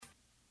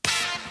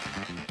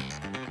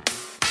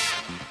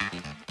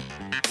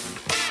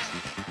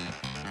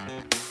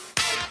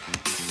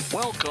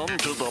Welcome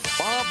to the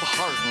Bob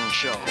Harden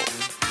Show,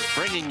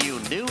 bringing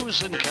you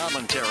news and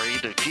commentary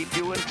to keep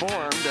you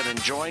informed and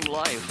enjoying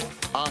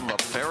life on the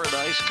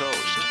Paradise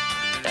Coast.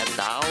 And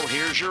now,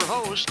 here's your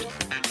host,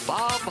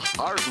 Bob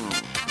Harden.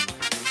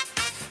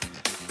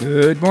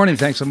 Good morning.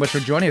 Thanks so much for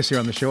joining us here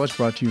on the show. It's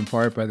brought to you in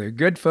part by the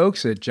good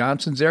folks at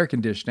Johnson's Air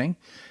Conditioning.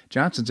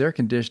 Johnson's Air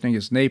Conditioning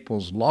is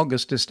Naples'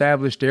 longest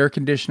established air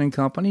conditioning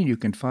company. You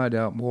can find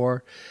out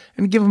more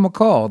and give them a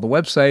call. The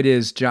website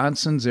is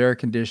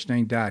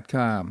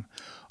johnsonsairconditioning.com.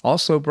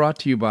 Also brought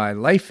to you by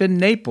Life in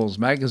Naples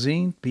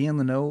magazine. Be in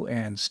the know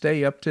and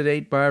stay up to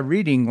date by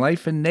reading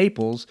Life in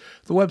Naples.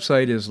 The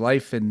website is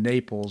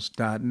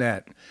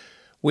lifeinnaples.net.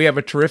 We have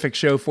a terrific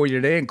show for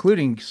you today,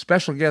 including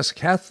special guest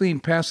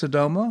Kathleen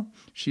Passidomo.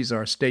 She's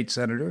our state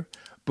senator.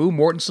 Boo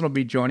Mortensen will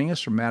be joining us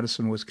from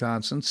Madison,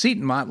 Wisconsin.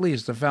 Seton Motley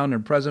is the founder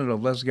and president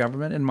of Less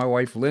Government, and my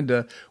wife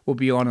Linda will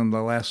be on in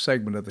the last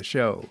segment of the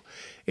show.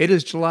 It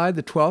is July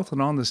the 12th, and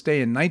on this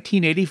day in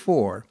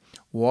 1984,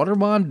 Walter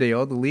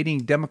Mondale, the leading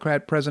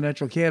Democrat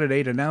presidential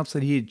candidate, announced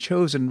that he had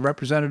chosen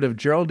Representative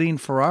Geraldine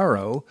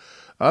Ferraro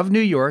of New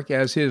York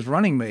as his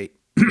running mate.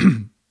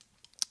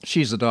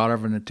 She's the daughter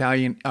of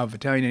Italian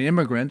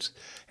immigrants,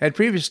 had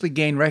previously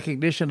gained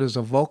recognition as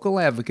a vocal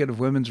advocate of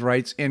women's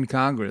rights in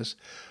Congress.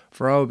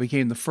 Ferraro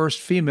became the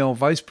first female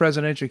vice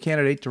presidential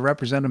candidate to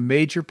represent a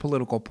major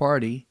political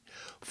party.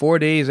 4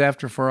 days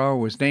after Ferraro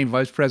was named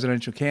vice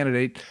presidential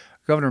candidate,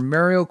 Governor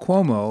Mario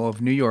Cuomo of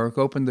New York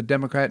opened the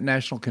Democrat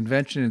National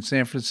Convention in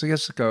San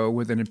Francisco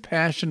with an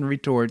impassioned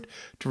retort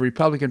to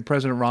Republican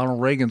President Ronald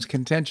Reagan's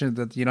contention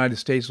that the United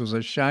States was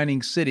a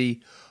shining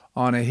city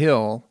on a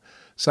hill.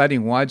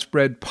 Citing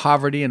widespread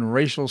poverty and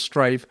racial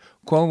strife,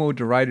 Cuomo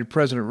derided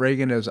President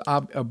Reagan as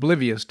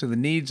oblivious to the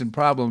needs and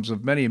problems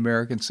of many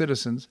American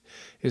citizens.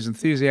 His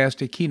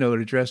enthusiastic keynote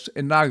address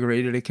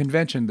inaugurated a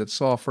convention that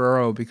saw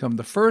Ferraro become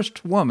the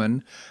first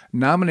woman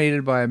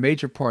nominated by a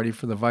major party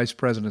for the vice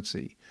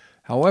presidency.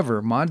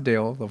 However,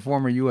 Mondale, the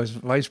former U.S.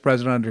 vice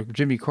president under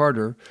Jimmy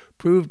Carter,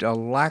 proved a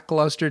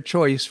lackluster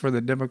choice for the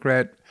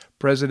Democrat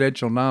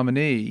presidential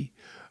nominee,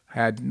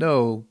 had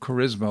no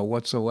charisma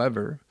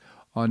whatsoever.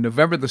 On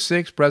November the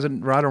 6th,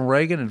 President Ronald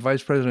Reagan and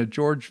Vice President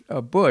George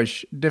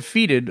Bush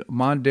defeated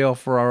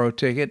Mondale-Ferraro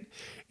ticket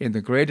in the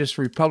greatest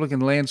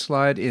Republican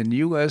landslide in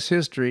U.S.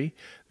 history.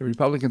 The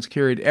Republicans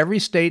carried every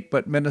state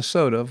but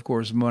Minnesota, of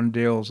course,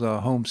 Mondale's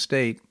home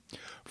state.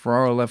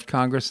 Ferraro left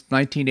Congress in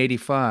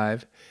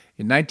 1985.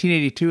 In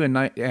 1982 and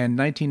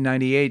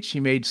 1998, she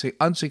made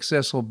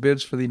unsuccessful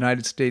bids for the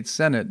United States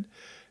Senate.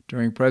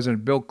 During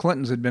President Bill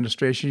Clinton's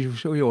administration,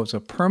 she was a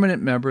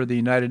permanent member of the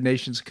United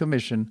Nations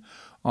Commission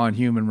on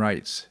Human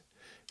Rights.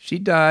 She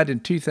died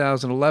in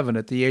 2011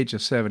 at the age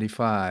of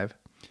 75.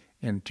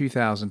 In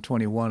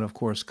 2021, of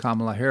course,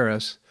 Kamala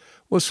Harris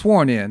was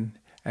sworn in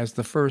as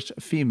the first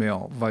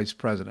female vice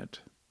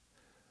president.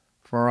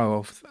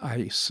 Ferraro,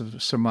 I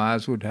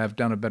surmise, would have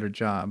done a better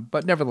job,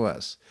 but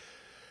nevertheless,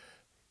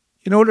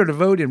 in order to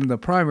vote in the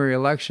primary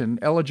election,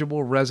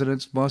 eligible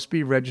residents must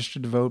be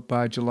registered to vote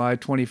by July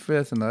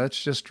 25th, and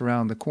that's just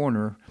around the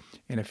corner.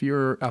 And if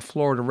you're a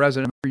Florida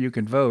resident, you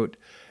can vote.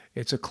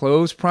 It's a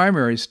closed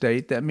primary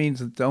state. That means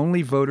that the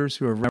only voters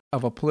who are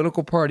of a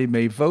political party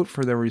may vote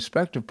for their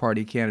respective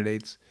party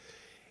candidates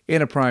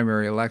in a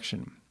primary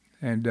election.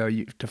 And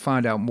to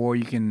find out more,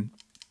 you can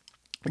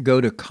go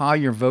to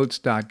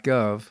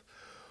colliervotes.gov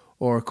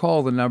or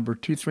call the number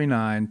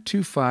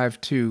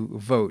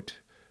 239-252-VOTE.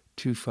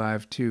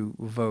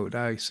 252-VOTE.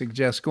 I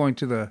suggest going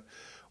to the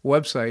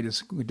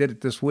website. We did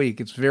it this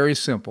week. It's very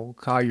simple,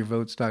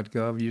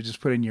 colliervotes.gov. You just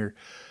put in your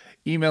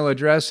email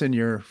address and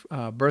your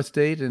birth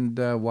date, and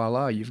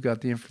voila, you've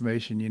got the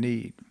information you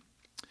need.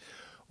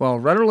 Well,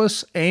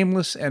 rudderless,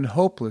 aimless, and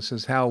hopeless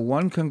is how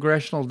one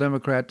congressional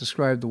Democrat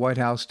described the White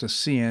House to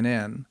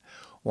CNN.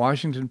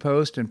 Washington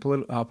Post and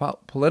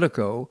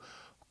Politico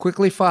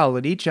quickly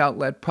followed, each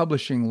outlet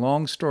publishing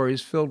long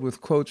stories filled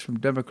with quotes from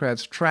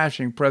Democrats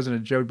trashing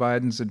President Joe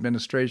Biden's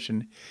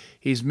administration.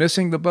 He's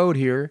missing the boat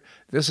here.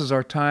 This is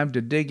our time to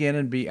dig in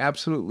and be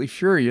absolutely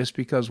furious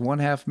because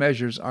one-half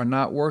measures are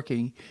not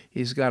working.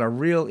 He's got a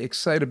real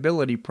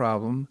excitability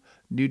problem,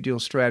 New Deal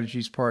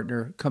Strategies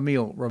partner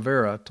Camille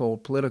Rivera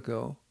told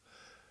Politico.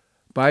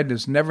 Biden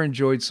has never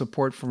enjoyed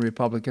support from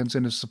Republicans,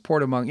 and his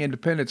support among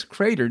independents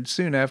cratered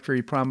soon after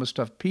he promised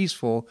a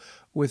peaceful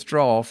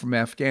withdrawal from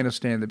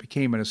Afghanistan that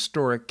became an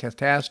historic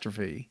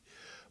catastrophe.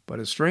 But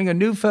a string of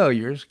new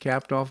failures,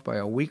 capped off by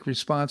a weak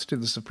response to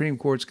the Supreme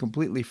Court's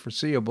completely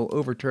foreseeable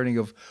overturning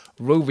of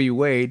Roe v.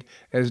 Wade,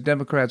 has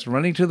Democrats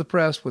running to the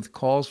press with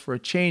calls for a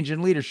change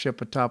in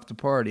leadership atop the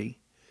party.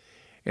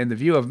 In the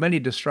view of many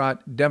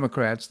distraught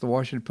Democrats, the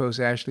Washington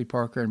Post's Ashley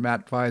Parker and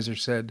Matt Visor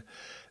said,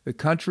 "The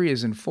country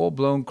is in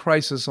full-blown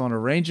crisis on a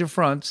range of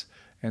fronts,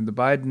 and the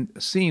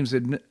Biden seems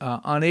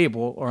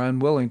unable or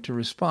unwilling to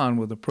respond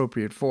with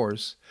appropriate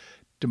force.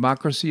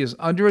 Democracy is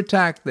under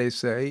attack," they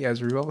say,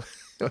 as they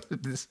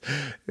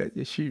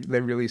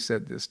really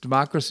said this.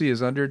 Democracy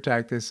is under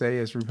attack, they say,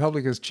 as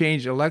Republicans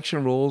change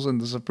election rules and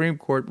the Supreme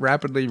Court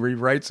rapidly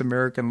rewrites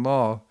American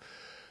law.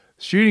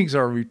 Shootings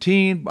are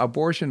routine,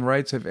 abortion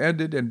rights have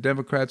ended, and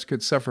Democrats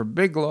could suffer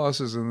big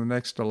losses in the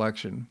next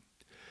election.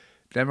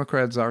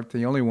 Democrats aren't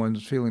the only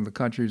ones feeling the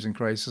country is in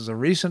crisis. A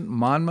recent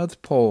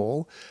Monmouth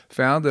poll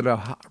found that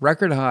a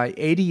record high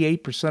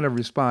 88% of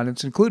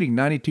respondents, including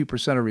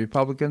 92% of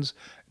Republicans,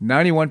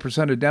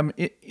 91% of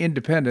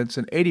independents,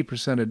 and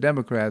 80% of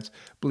Democrats,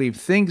 believe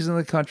things in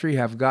the country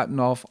have gotten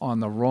off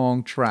on the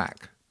wrong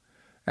track.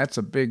 That's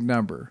a big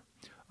number.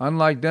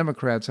 Unlike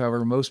Democrats,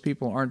 however, most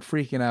people aren't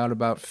freaking out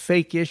about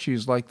fake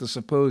issues like the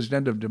supposed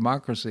end of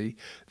democracy.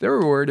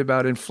 They're worried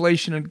about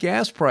inflation and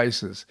gas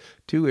prices,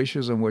 two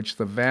issues on which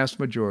the vast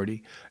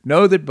majority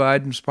know that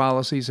Biden's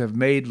policies have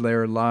made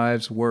their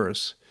lives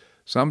worse.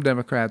 Some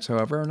Democrats,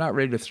 however, are not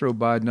ready to throw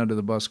Biden under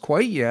the bus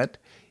quite yet.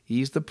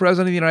 He's the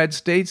president of the United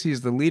States.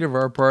 He's the leader of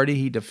our party.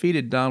 He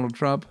defeated Donald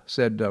Trump,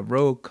 said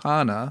Ro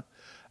Khanna,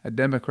 a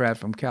Democrat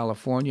from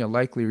California, a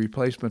likely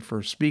replacement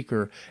for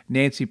Speaker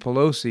Nancy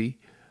Pelosi.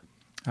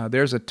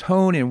 There's a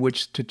tone in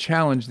which to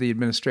challenge the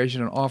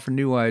administration and offer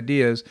new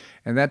ideas,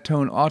 and that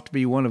tone ought to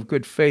be one of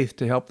good faith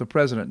to help the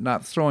president,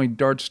 not throwing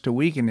darts to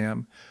weaken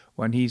him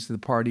when he's the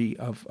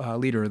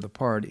leader of the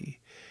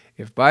party.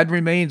 If Biden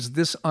remains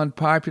this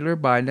unpopular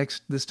by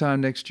this time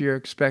next year,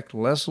 expect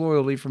less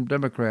loyalty from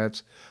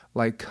Democrats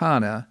like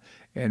Khanna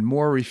and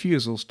more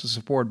refusals to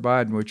support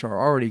Biden, which are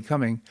already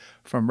coming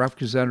from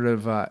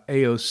Representative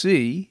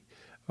AOC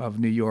of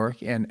New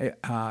York and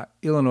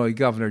Illinois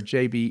Governor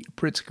J.B.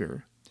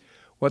 Pritzker.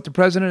 What the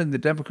president and the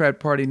Democrat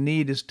Party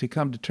need is to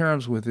come to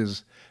terms with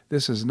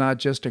this is not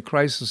just a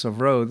crisis of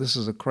Roe, this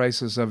is a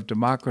crisis of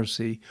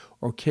democracy,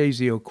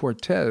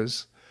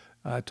 Ocasio-Cortez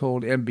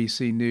told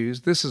NBC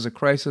News. This is a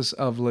crisis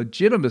of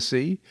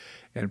legitimacy,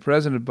 and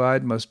President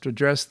Biden must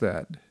address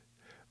that.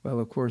 Well,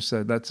 of course,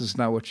 that's just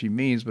not what she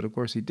means, but of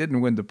course he didn't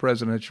win the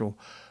presidential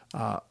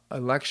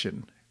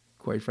election.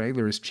 Quite frankly,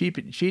 there is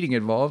cheating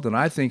involved, and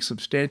I think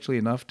substantially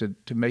enough to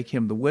make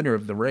him the winner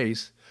of the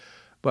race,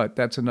 but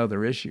that's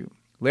another issue.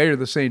 Later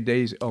the same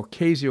day,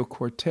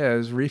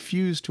 Ocasio-Cortez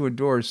refused to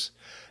endorse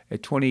a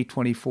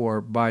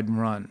 2024 Biden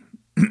run.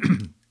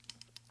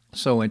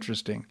 So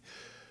interesting.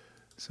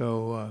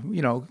 So,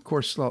 of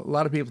course, a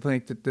lot of people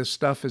think that this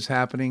stuff is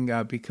happening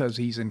because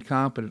he's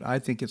incompetent. I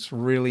think it's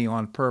really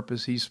on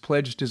purpose. He's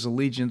pledged his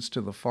allegiance to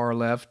the far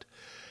left.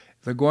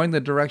 If they're going the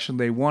direction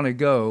they want to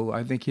go,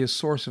 I think his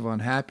source of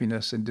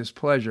unhappiness and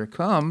displeasure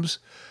comes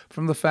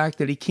from the fact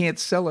that he can't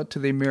sell it to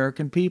the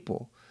American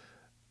people.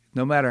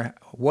 No matter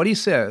what he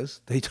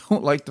says, they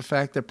don't like the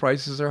fact that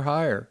prices are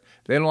higher.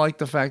 They don't like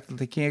the fact that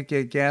they can't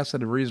get gas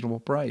at a reasonable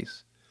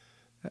price.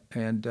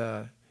 And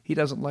he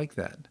doesn't like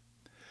that.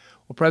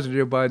 Well, President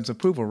Joe Biden's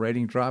approval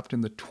rating dropped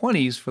in the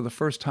 20s for the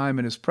first time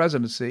in his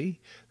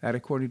presidency. That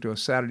according to a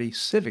Saturday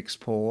Civics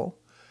poll.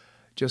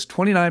 Just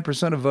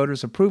 29% of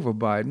voters approve of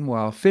Biden,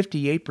 while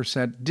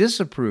 58%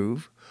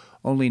 disapprove.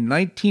 Only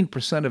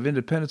 19% of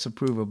independents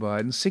approve of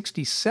Biden.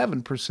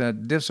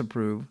 67%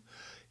 disapprove.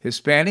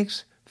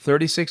 Hispanics,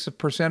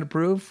 36%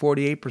 approve,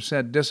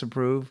 48%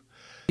 disapprove.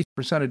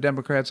 80% of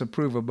Democrats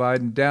approve of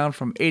Biden, down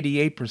from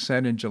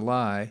 88% in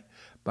July.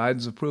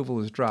 Biden's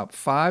approval has dropped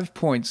 5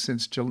 points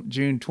since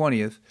June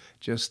 20th.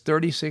 Just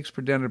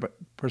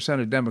 36%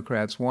 of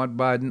Democrats want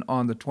Biden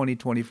on the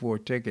 2024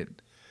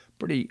 ticket.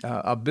 Pretty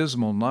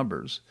abysmal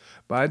numbers.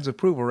 Biden's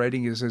approval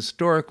rating is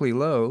historically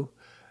low.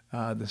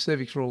 The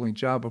Civics Rolling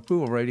Job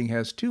approval rating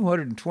has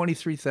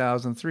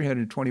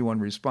 223,321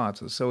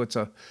 responses. So it's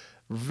a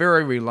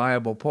very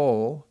reliable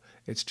poll.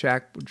 It's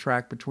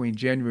tracked between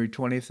January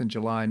 20th and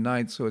July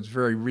 9th, so it's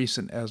very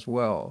recent as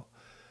well.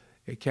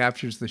 It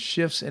captures the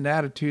shifts in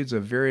attitudes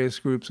of various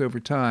groups over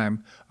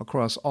time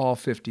across all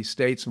 50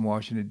 states and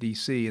Washington,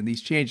 D.C., and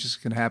these changes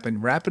can happen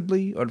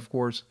rapidly or, of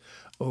course,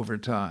 over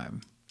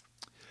time.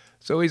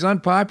 So he's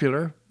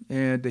unpopular,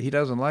 and he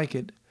doesn't like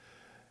it.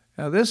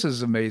 Now, this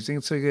is amazing.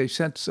 So they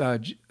sent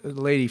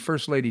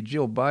First Lady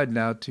Jill Biden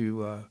out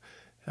to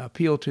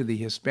appeal to the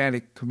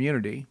Hispanic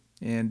community.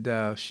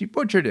 And she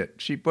butchered it.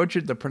 She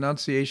butchered the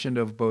pronunciation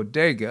of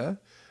bodega.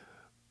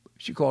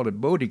 She called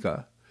it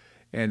bodega.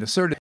 And the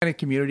asserted Hispanic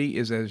community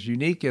is as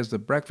unique as the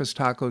breakfast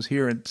tacos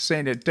here in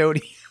San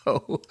Antonio.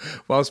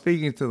 While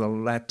speaking to the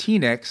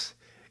Latinx,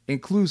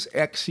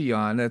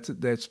 Inclusion, that's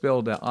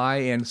spelled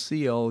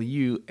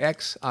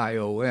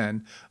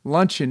Incluxion,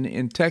 luncheon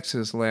in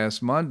Texas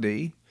last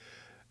Monday.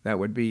 That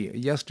would be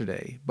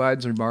yesterday.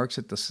 Biden's remarks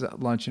at the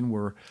luncheon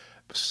were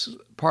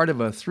part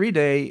of a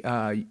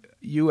 3-day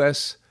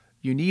U.S.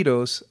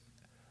 Unidos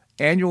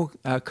annual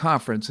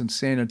conference in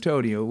San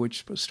Antonio,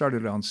 which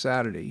started on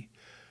Saturday.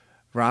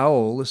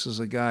 Raul, this is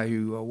a guy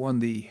who won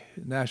the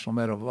National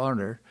Medal of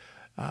Honor,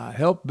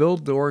 helped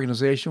build the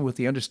organization with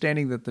the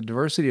understanding that the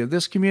diversity of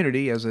this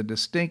community, as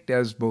distinct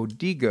as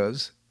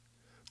bodegas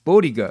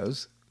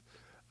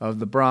of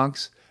the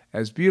Bronx,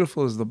 as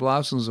beautiful as the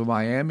blossoms of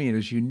Miami, and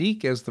as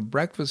unique as the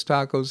breakfast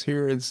tacos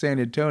here in San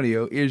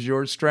Antonio, is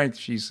your strength,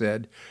 she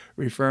said,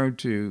 referring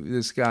to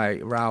this guy,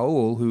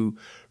 Raul, who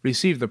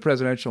received the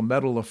Presidential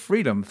Medal of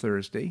Freedom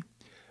Thursday.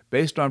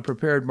 Based on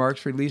prepared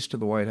remarks released to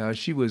the White House,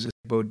 she was a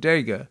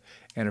bodega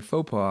and a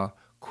faux pas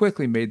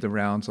quickly made the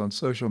rounds on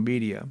social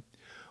media.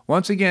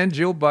 Once again,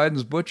 Jill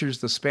Biden butchers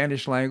the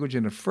Spanish language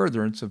in a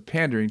furtherance of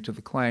pandering to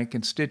the client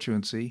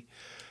constituency,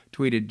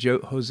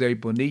 tweeted Jose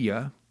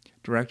Bonilla,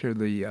 director of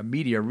the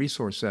Media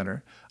Resource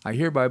Center. I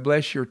hereby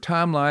bless your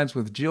timelines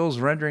with Jill's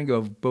rendering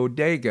of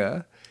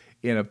bodega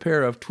in a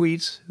pair of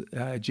tweets.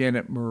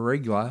 Janet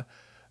Murigla,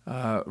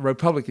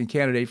 Republican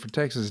candidate for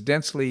Texas'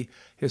 densely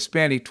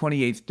Hispanic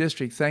 28th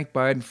district, thanked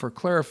Biden for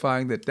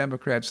clarifying that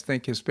Democrats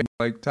think Hispanics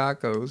like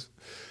tacos.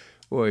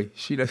 Boy,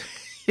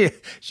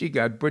 she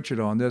got butchered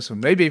on this one.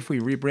 Maybe if we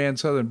rebrand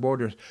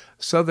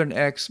Southern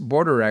X,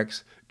 Border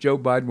X, Joe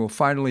Biden will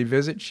finally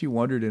visit, she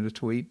wondered in a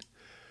tweet.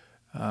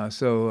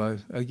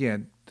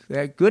 Again, they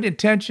had good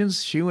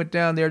intentions. She went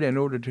down there in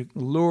order to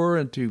lure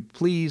and to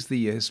please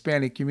the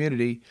Hispanic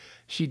community.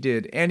 She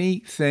did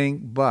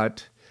anything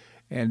but,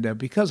 and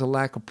because of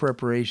lack of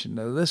preparation.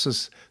 Now,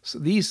 these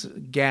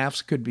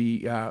gaffes could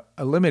be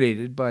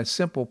eliminated by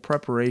simple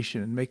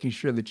preparation and making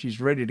sure that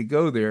she's ready to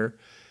go there,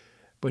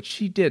 but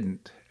she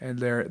didn't, and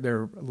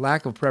their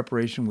lack of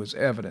preparation was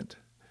evident.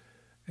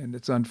 And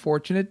it's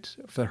unfortunate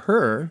for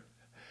her.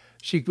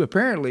 She made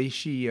another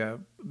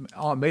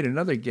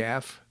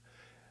gaffe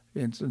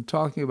in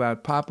talking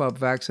about pop-up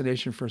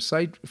vaccination for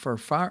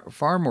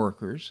farm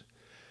workers.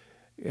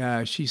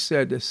 She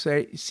said,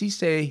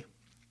 "Si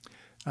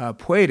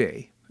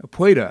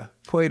pueda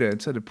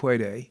instead of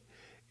puede,"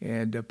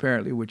 and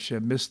apparently which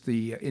missed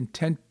the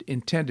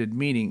intended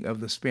meaning of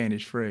the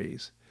Spanish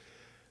phrase.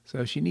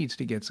 So she needs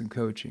to get some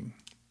coaching.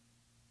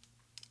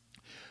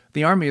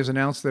 The Army has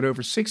announced that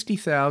over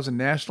 60,000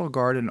 National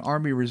Guard and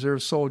Army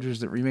Reserve soldiers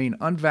that remain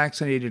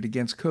unvaccinated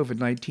against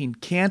COVID-19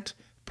 can't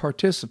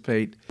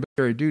participate in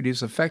military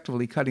duties,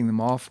 effectively cutting them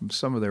off from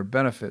some of their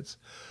benefits.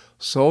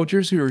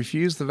 Soldiers who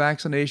refuse the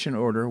vaccination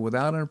order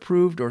without an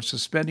approved or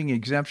suspending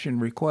exemption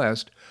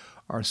request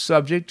are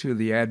subject to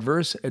the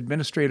adverse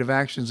administrative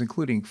actions,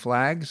 including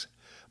flags,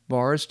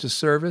 bars to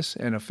service,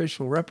 and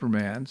official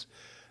reprimands,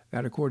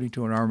 that according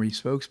to an Army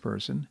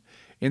spokesperson.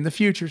 In the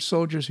future,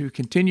 soldiers who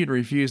continue to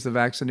refuse the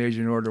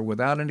vaccination order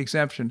without an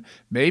exemption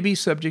may be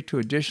subject to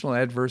additional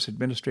adverse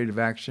administrative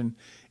action,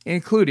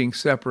 including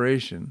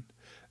separation.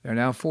 There are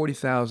now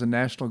 40,000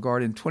 National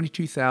Guard and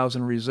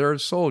 22,000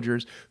 reserve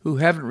soldiers who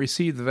haven't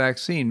received the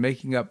vaccine,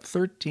 making up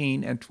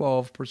 13% and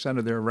 12%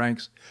 of their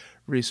ranks,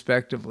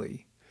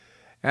 respectively.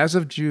 As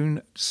of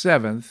June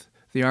 7th,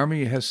 the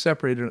Army has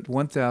separated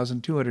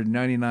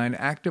 1,299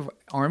 active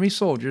Army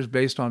soldiers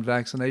based on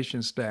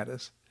vaccination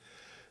status.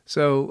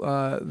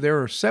 So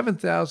there are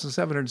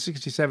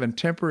 7,767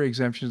 temporary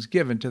exemptions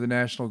given to the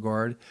National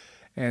Guard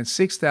and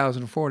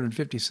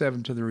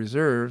 6,457 to the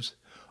reserves.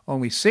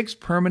 Only 6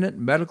 permanent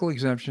medical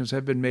exemptions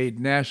have been made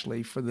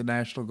nationally for the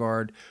National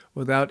Guard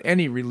without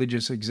any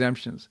religious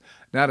exemptions.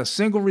 Not a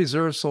single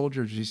reserve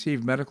soldier has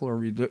received medical or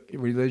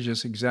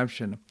religious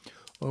exemption.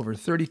 Over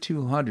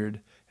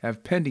 3,200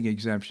 have pending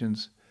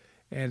exemptions,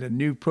 and a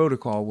new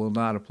protocol will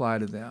not apply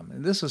to them.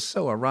 And this is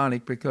so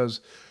ironic because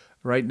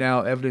right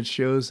now, evidence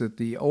shows that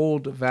the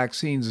old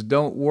vaccines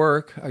don't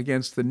work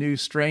against the new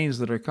strains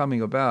that are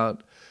coming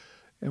about,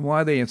 and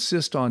why they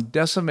insist on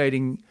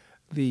decimating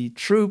the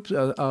troops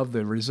of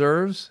the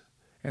reserves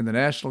and the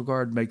National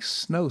Guard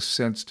makes no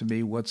sense to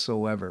me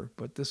whatsoever.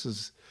 But this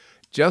is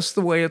just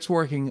the way it's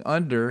working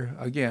under,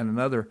 again,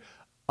 another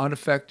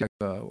ineffective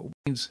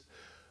means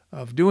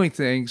of doing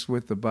things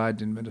with the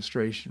Biden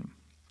administration.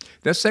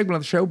 This segment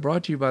of the show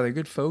brought to you by the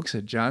good folks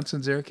at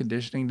Johnson's Air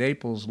Conditioning,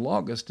 Naples'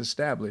 longest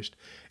established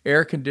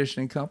air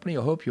conditioning company.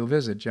 I hope you'll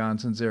visit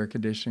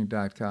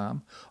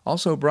johnsonsairconditioning.com.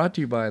 Also brought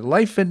to you by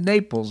Life in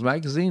Naples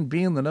magazine.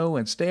 Be in the know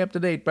and stay up to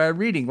date by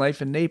reading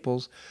Life in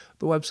Naples.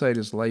 The website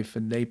is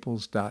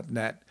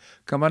lifeinnaples.net.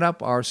 Coming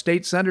up, our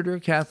state senator,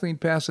 Kathleen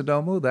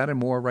Passidomo. That and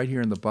more right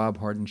here in The Bob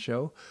Harden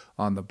Show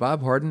on the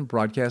Bob Harden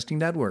Broadcasting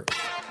Network.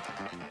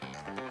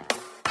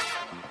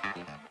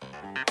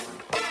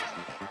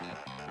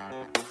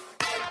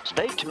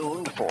 Stay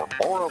tuned for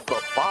more of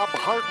the Bob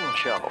Harden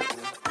Show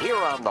here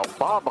on the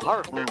Bob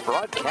Harden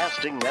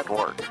Broadcasting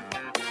Network.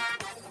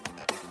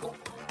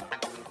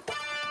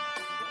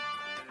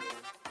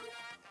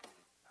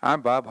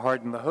 I'm Bob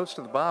Harden, the host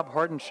of the Bob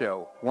Harden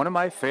Show. One of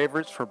my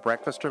favorites for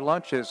breakfast or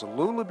lunch is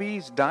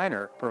Lulabee's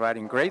Diner,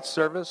 providing great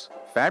service,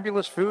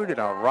 fabulous food, and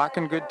a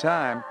rockin' good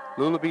time.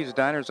 Lulabee's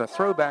Diner is a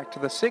throwback to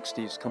the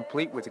 60s,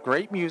 complete with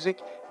great music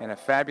and a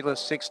fabulous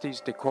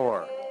 60s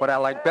decor. What I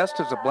like best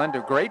is a blend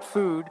of great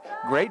food,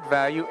 great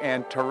value,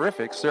 and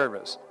terrific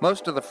service.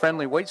 Most of the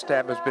friendly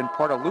waitstaff has been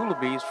part of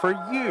Lulabee's for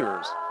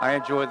years. I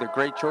enjoy the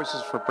great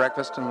choices for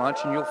breakfast and lunch,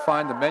 and you'll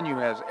find the menu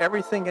has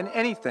everything and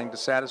anything to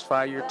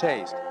satisfy your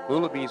taste.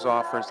 Lulabee's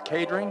offers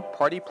catering,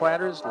 party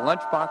platters,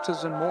 lunch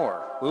boxes, and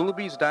more.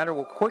 Lulabee's Diner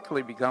will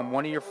quickly become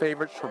one of your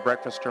favorites for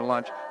breakfast or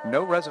lunch.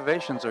 No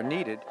reservations are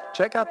needed.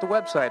 Check out the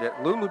website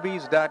at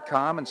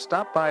lulabees.com and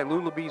stop by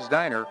Lulabee's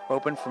Diner,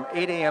 open from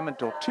 8 a.m.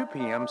 until 2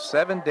 p.m.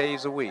 7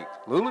 days a week.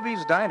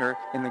 Lulabee's Diner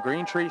in the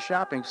Green Tree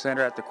Shopping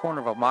Center at the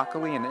corner of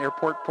Immokalee and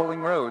Airport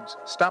Pulling Roads.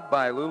 Stop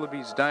by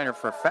Lulabee's Diner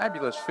for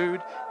fabulous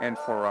food and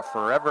for a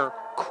forever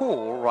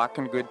cool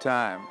rockin' good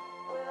time.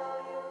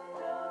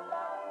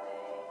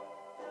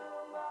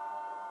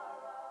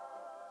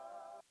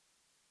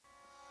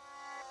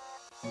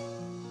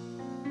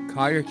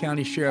 Collier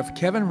County Sheriff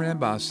Kevin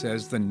Rambas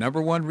says the number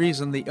one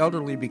reason the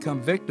elderly become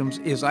victims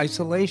is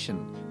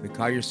isolation. The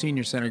Collier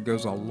Senior Center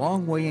goes a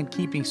long way in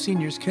keeping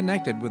seniors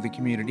connected with the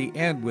community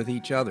and with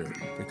each other.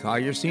 The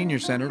Collier Senior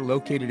Center,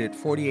 located at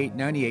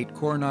 4898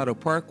 Coronado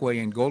Parkway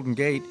in Golden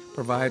Gate,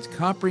 provides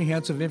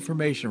comprehensive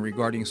information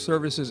regarding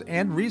services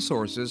and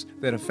resources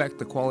that affect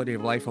the quality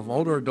of life of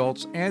older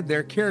adults and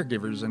their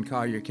caregivers in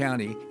Collier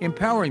County,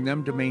 empowering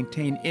them to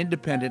maintain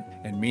independent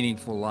and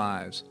meaningful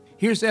lives.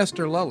 Here's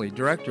Esther Lully,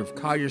 Director of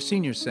Collier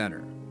Senior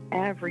Center.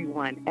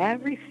 Everyone,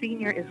 every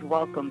senior is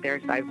welcome.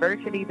 There's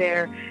diversity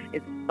there.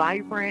 It's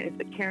vibrant. It's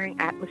a caring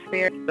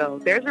atmosphere.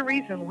 So there's a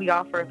reason we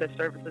offer the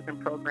services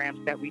and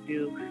programs that we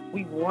do.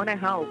 We want to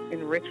help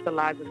enrich the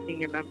lives of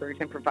senior members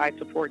and provide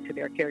support to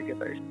their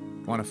caregivers.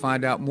 Want to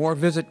find out more?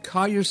 Visit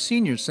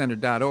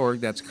CollierSeniorCenter.org.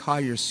 That's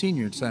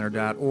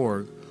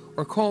CollierSeniorCenter.org.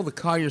 Or call the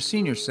Collier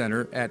Senior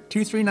Center at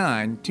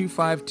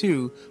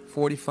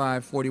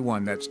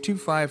 239-252-4541. That's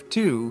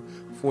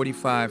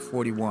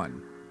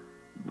 252-4541.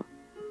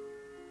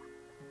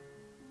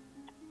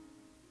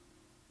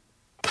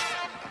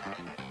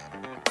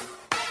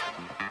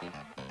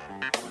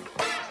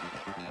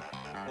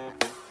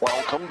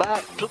 Welcome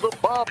back to the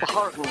Bob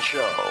Harden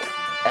Show.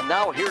 And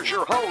now here's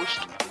your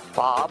host,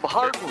 Bob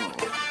Harden.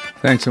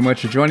 Thanks so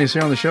much for joining us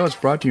here on the show. It's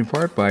brought to you in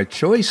part by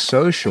Choice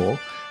Social.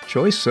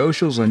 Choice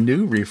Social is a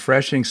new,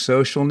 refreshing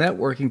social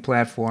networking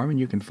platform, and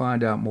you can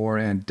find out more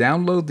and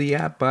download the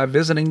app by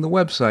visiting the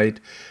website,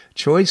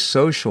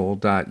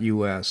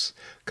 choicesocial.us.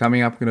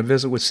 Coming up, we're going to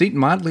visit with Seton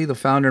Motley, the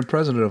founder and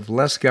president of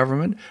Less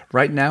Government.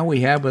 Right now, we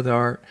have with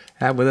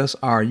us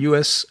our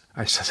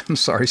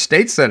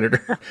state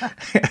senator,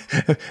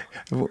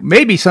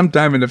 maybe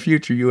sometime in the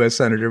future U.S.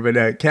 senator,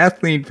 but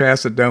Kathleen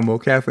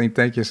Passidomo. Kathleen,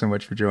 thank you so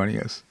much for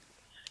joining us.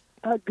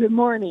 Good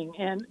morning,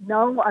 and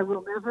no, I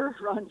will never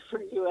run for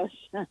U.S.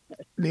 Senate.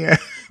 Yeah,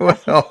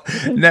 well,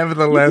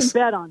 nevertheless. You can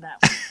bet on that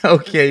one.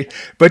 Okay,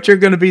 but you're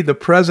going to be the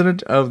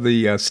president of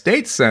the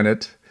state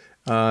Senate,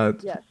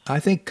 yes. I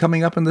think,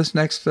 coming up in this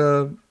next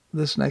cycle.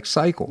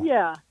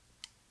 Yeah,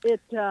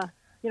 after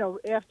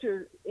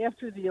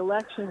the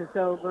election is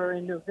over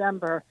in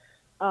November,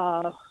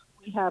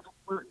 we have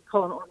what we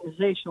call an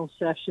organizational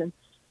session.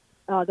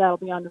 That'll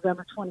be on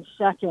November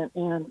 22nd,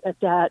 and at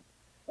that,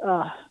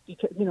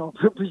 because,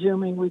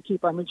 presuming we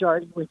keep our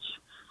majority, which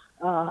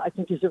I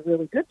think is a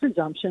really good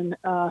presumption,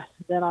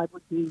 then I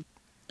would be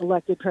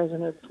elected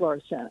president of the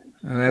Florida Senate.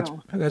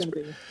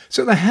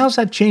 So how's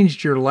that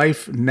changed your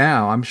life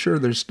now? I'm sure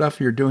there's stuff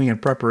you're doing in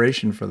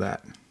preparation for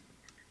that.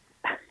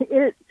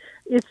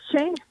 It's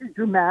changed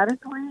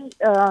dramatically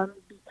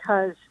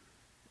because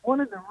one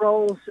of the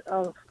roles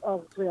of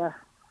the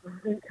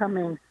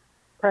incoming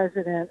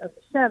president of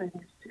the Senate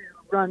is to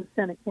run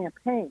Senate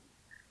campaigns.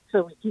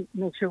 So we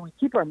make sure we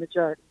keep our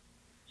majority.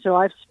 So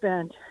I've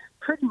spent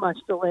pretty much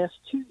the last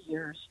 2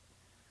 years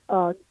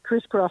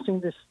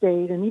crisscrossing the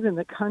state and even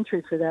the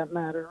country, for that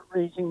matter,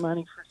 raising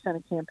money for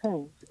Senate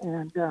campaigns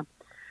and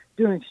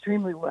doing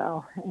extremely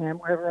well. And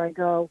wherever I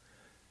go,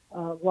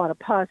 a lot of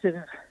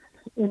positive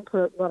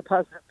input, a lot of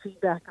positive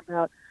feedback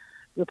about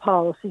the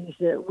policies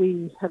that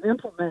we have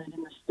implemented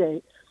in the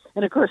state.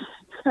 And of course,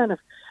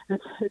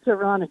 it's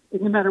ironic.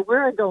 No matter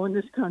where I go in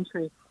this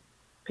country,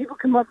 people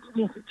come up to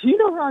me and say, "Do you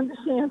know Ron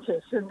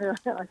DeSantis?" And I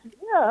said,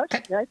 "Yeah,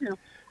 actually, I do."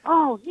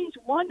 "Oh, he's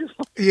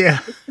wonderful." Yeah.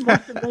 It's the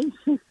most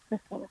amazing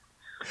thing.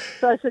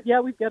 So I said, "Yeah,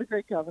 we've got a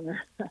great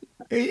governor."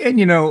 And,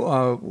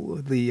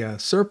 the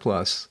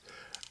surplus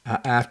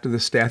after the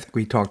state, I think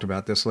we talked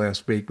about this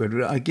last week, but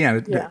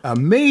again,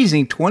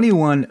 amazing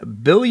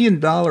 $21 billion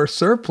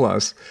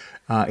surplus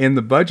in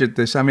the budget.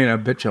 I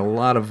bet you a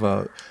lot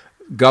of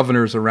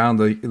governors around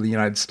the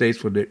United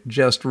States would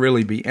just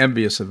really be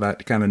envious of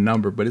that kind of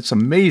number. But it's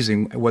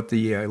amazing what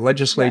the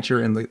legislature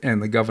and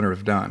the governor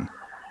have done.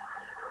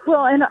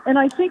 Well, and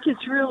I think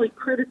it's really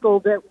critical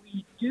that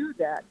we do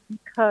that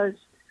because,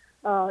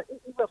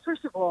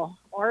 first of all,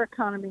 our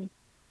economy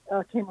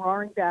came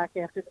roaring back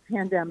after the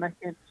pandemic,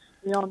 and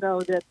we all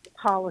know that the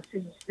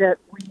policies that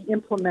we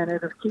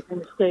implemented of keeping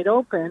the state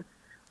open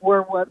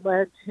were what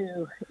led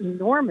to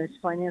enormous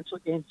financial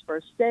gains for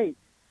our state.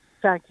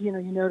 In fact, you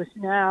notice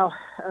now,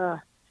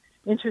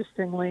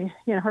 interestingly,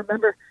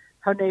 remember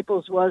how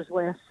Naples was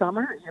last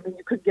summer?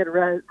 You couldn't get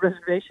a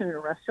reservation at a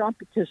restaurant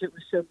because it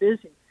was so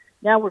busy.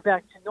 Now we're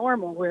back to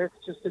normal, where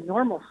it's just a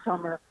normal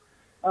summer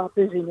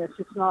busyness.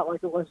 It's not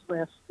like it was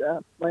last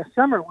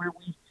summer, where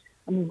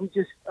we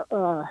just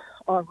our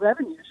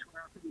revenues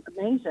were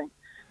amazing.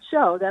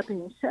 So that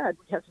being said,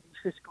 we have to be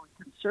fiscally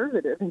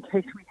conservative in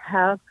case we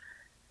have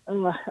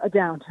a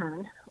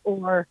downturn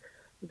or,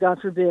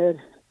 God forbid,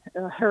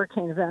 a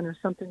hurricane event or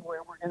something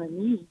where we're going to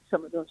need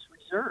some of those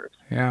reserves.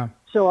 Yeah.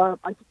 So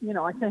I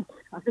think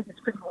it's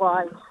pretty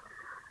wise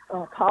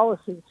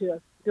policy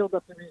to build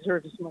up the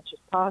reserve as much as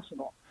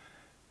possible.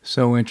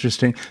 So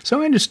interesting.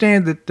 So I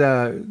understand that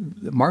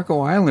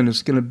Marco Island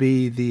is going to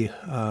be the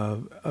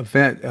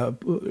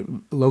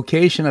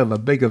location of a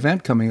big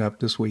event coming up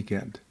this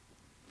weekend.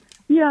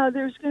 Yeah,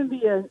 there's going to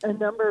be a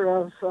number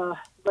of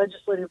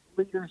legislative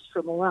leaders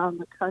from around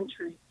the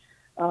country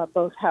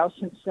both House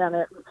and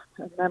Senate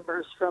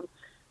members from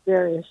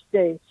various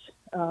states,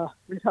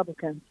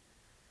 Republicans,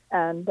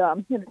 and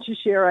to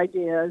share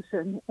ideas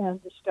and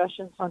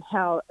discussions on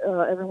how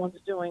everyone's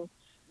doing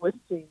with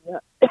the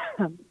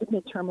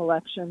midterm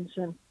elections.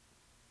 And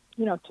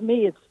to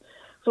me, it's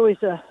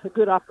always a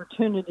good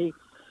opportunity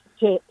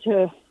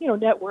to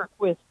network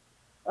with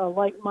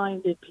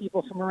like-minded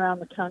people from around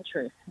the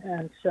country,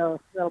 and so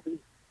it'll be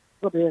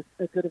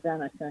a good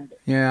event, I think.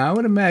 Yeah, I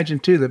would imagine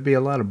too there'd be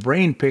a lot of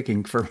brain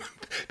picking for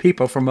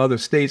people from other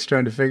states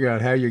trying to figure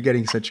out how you're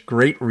getting such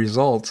great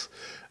results.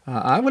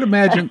 I would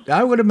imagine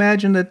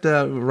that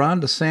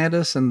Ron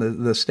DeSantis and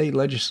the state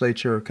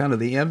legislature are kind of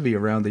the envy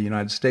around the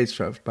United States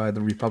by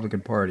the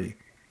Republican Party.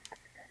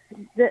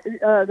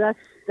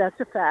 That's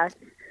a fact.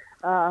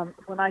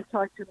 When I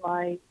talk to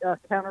my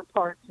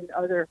counterparts in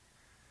other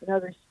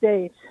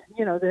states,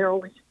 they're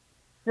always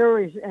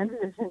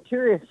envious and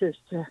curious as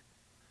to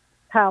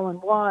how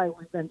and why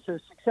we've been so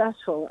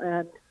successful.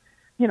 And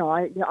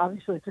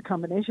obviously it's a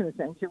combination of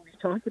things that we've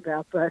talked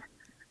about, but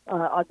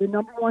the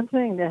number one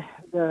thing that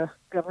the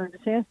Governor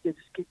DeSantis did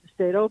is keep the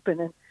state open.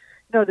 And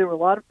there were a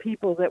lot of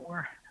people that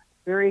were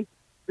very,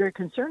 very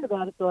concerned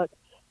about it, thought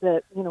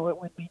that it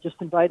would be just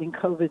inviting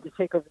COVID to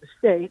take over the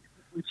state,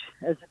 which,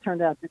 as it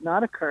turned out, did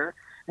not occur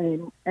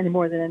any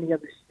more than any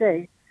other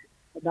state.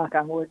 A knock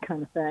on wood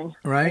kind of thing.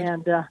 Right.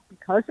 And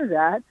because of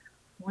that,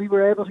 we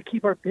were able to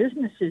keep our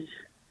businesses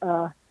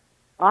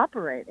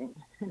operating.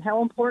 And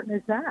how important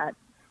is that?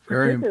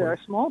 Very particularly important. Our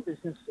small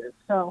businesses.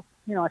 So,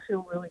 I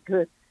feel really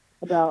good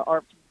about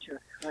our future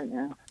right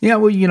now. Yeah,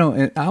 well,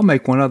 and I'll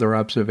make one other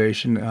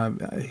observation.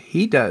 Governor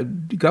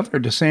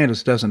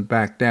DeSantis doesn't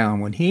back down.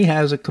 When he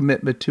has a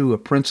commitment to a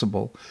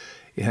principle,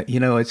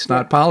 it's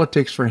not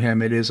politics for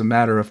him. It is a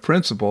matter of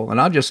principle.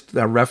 And I'll just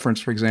reference,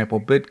 for example,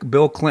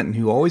 Bill Clinton,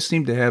 who always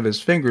seemed to have his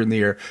finger in the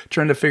air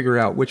trying to figure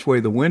out which way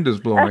the wind is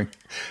blowing.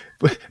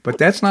 But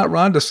that's not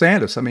Ron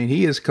DeSantis. I mean,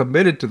 he is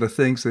committed to the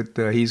things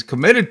that he's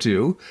committed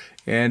to,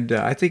 and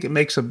I think it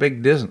makes a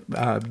big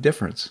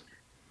difference.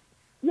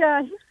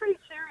 Yeah, he's pretty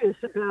serious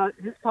about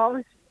his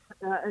policies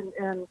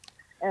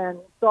and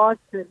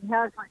thoughts that he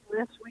has. Like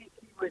last week,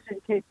 he was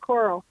in Cape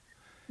Coral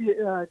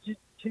to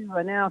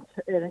announce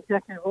an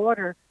executive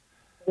order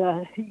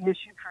that he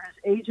issued for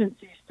his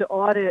agencies to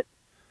audit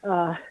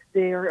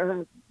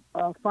their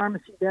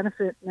pharmacy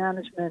benefit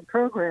management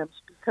programs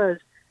because,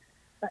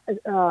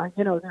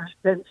 there's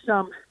been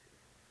some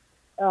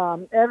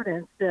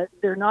evidence that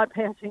they're not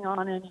passing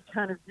on any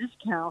kind of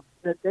discounts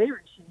that they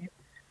receive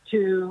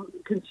to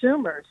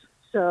consumers.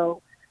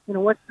 So,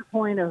 what's the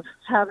point of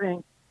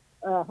having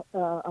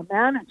a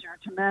manager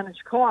to manage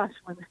costs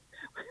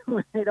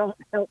when they don't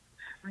help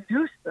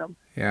reduce them?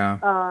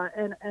 Yeah.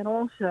 And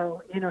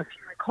also, if you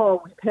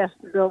recall, we passed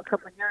a bill a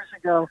couple of years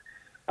ago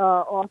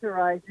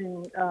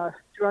authorizing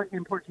drug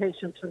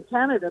importations from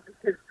Canada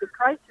because the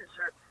prices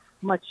are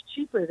much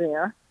cheaper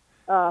there.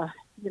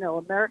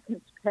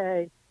 Americans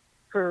pay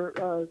for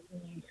the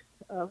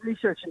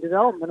research and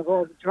development of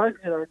all the drugs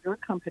that our drug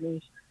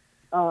companies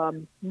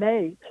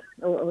make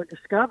or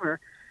discover,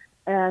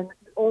 and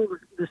all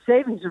the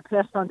savings are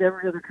passed on to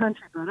every other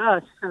country but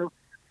us. So,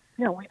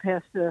 we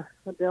passed a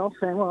bill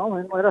saying, well,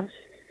 and let us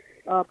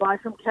buy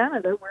from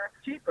Canada where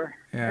it's cheaper.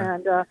 Yeah.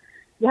 And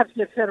you have to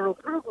get federal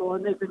approval,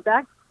 and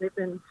they've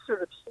been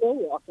sort of slow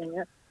walking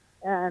it.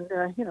 And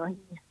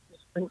he's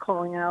been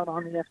calling out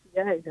on the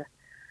FDA to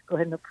go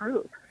ahead and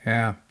approve.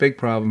 Yeah, big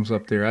problems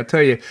up there. I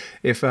tell you,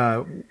 if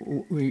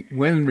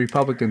when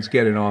Republicans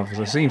get in office,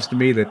 it seems to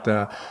me that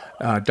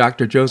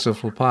Dr.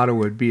 Joseph Lopata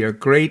would be a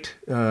great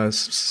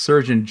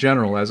Surgeon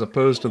General as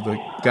opposed to the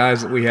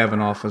guys that we have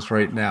in office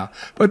right now.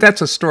 But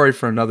that's a story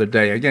for another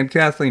day. Again,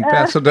 Kathleen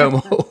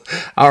Passidomo,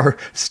 our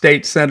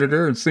state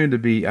senator and soon to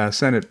be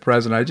Senate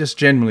president. I just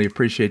genuinely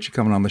appreciate you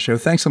coming on the show.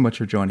 Thanks so much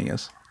for joining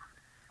us.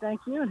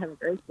 Thank you, and have a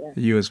great day.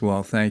 You as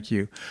well. Thank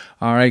you.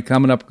 All right,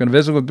 coming up, we're going to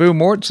visit with Boo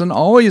Mortensen.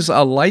 Always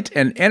a light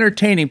and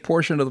entertaining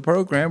portion of the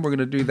program. We're going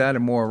to do that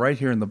and more right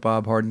here in The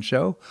Bob Harden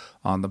Show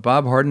on the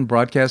Bob Harden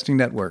Broadcasting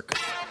Network.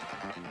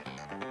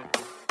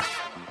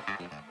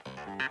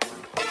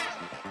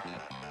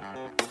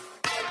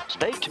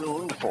 Stay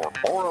tuned for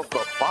more of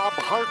The Bob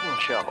Harden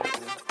Show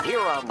here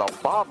on the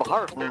Bob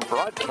Harden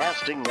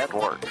Broadcasting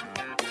Network.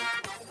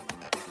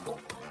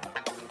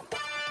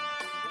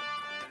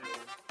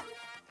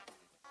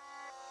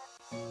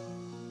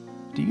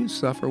 Do you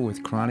suffer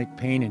with chronic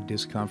pain and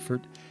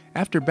discomfort?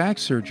 After back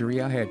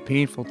surgery, I had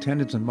painful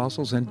tendons and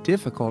muscles and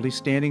difficulty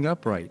standing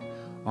upright.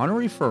 On a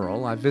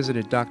referral, I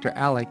visited Dr.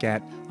 Alec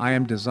at I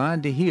Am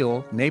Designed to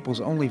Heal,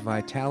 Naples' only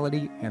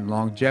vitality and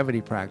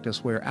longevity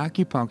practice where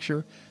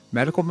acupuncture,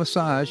 medical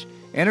massage,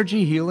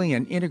 energy healing,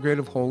 and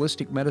integrative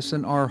holistic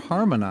medicine are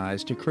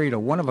harmonized to create a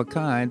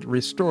one-of-a-kind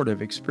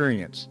restorative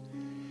experience.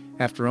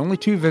 After only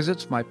 2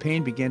 visits, my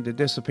pain began to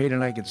dissipate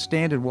and I could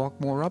stand and walk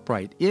more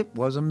upright. It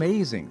was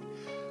amazing.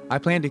 I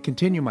plan to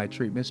continue my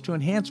treatments to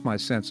enhance my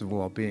sense of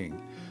well-being.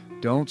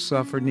 Don't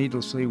suffer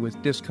needlessly with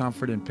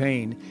discomfort and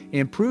pain.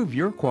 Improve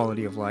your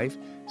quality of life.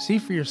 See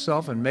for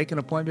yourself and make an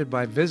appointment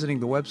by visiting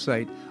the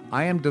website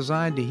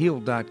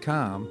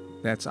IamDesignedToHeal.com.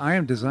 That's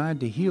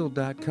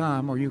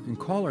IamDesignedToHeal.com, or you can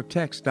call or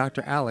text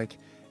Dr. Alec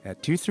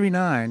at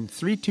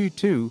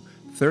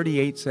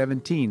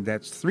 239-322-3817.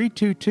 That's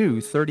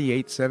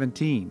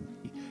 322-3817.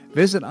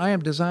 Visit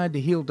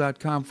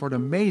IamDesignedToHeal.com for an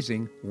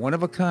amazing,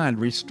 one-of-a-kind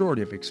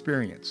restorative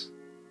experience.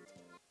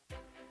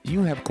 Do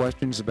you have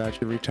questions about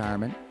your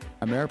retirement?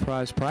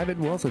 Ameriprise Private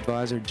Wealth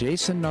Advisor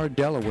Jason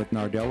Nardella with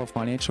Nardella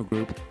Financial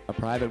Group, a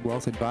private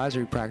wealth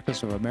advisory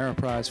practice of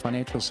Ameriprise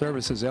Financial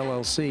Services,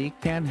 LLC,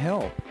 can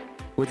help.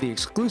 With the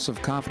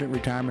exclusive Confident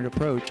Retirement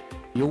approach,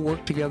 you'll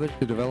work together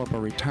to develop a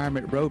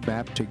retirement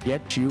roadmap to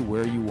get you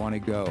where you want to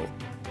go.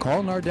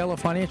 Call Nardella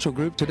Financial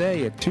Group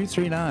today at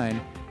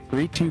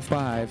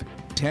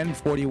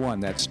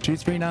 239-325-1041. That's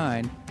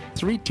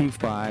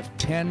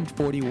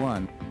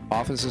 239-325-1041.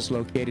 Office is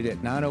located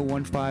at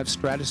 9015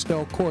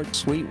 Stratosdale Court,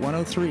 Suite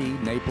 103,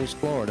 Naples,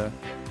 Florida.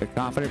 The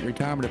Confident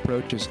Retirement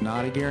approach is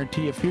not a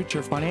guarantee of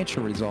future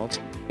financial results.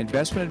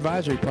 Investment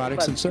advisory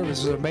products and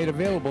services are made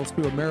available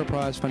through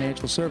Ameriprise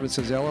Financial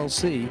Services,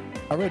 LLC,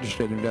 a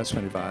registered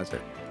investment advisor.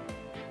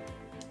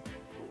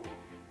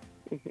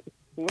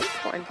 We're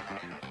going.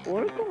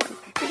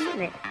 Just a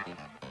minute.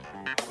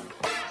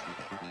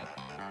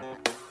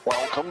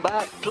 Welcome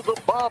back to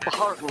the Bob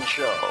Harden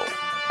Show.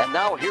 And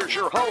now here's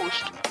your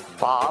host,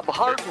 Bob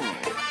Harden.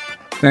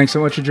 Thanks so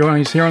much for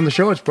joining us here on the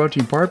show. It's brought to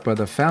you in part by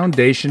the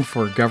Foundation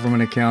for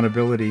Government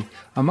Accountability.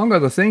 Among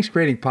other things,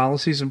 creating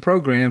policies and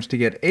programs to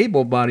get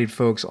able-bodied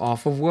folks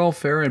off of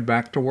welfare and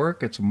back to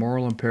work. It's a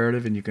moral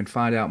imperative, and you can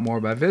find out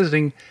more by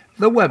visiting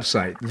the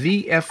website,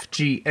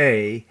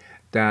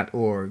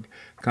 thefga.org.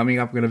 Coming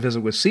up, we're going to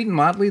visit with Seton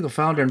Motley, the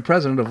founder and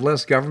president of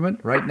Less Government.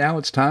 Right now,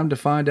 it's time to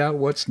find out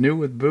what's new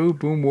with Boo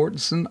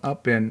Mortensen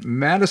up in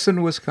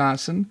Madison,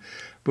 Wisconsin.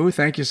 Boo,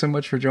 thank you so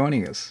much for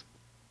joining us.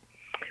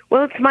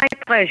 Well, it's my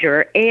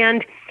pleasure.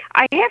 And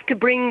I have to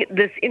bring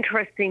this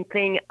interesting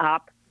thing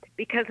up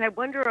because I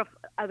wonder if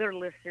other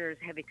listeners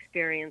have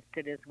experienced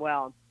it as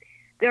well.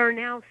 There are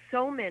now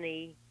so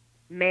many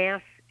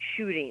mass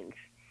shootings,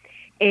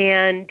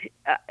 and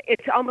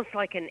it's almost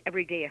like an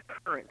everyday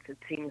occurrence, it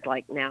seems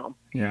like now,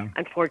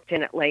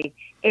 unfortunately.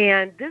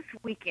 And this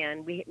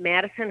weekend,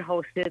 Madison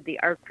hosted the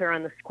Art Fair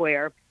on the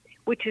Square,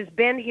 which has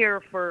been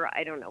here for,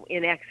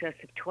 in excess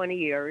of 20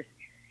 years.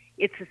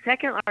 It's the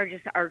second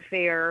largest art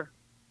fair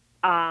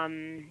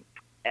in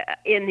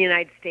the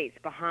United States,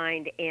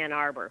 behind Ann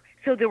Arbor.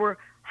 So there were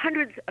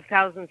hundreds of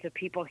thousands of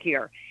people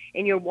here.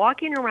 And you're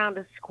walking around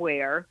a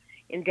square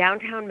in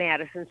downtown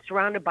Madison,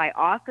 surrounded by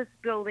office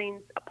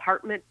buildings,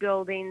 apartment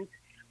buildings.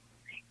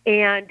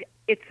 And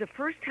it's the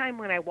first time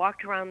when I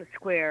walked around the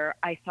square,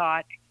 I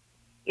thought,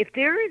 if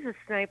there is a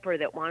sniper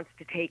that wants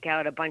to take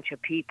out a bunch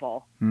of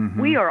people,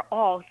 we are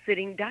all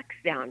sitting ducks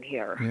down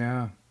here.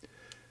 Yeah.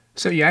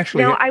 So you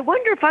actually... Now, I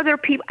wonder if other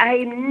people... I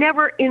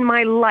never in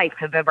my life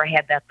have ever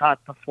had that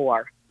thought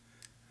before.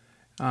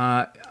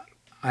 I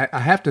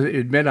have to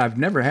admit I've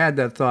never had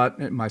that thought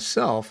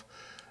myself,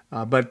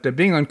 but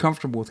being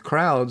uncomfortable with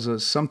crowds,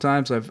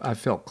 sometimes I've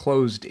felt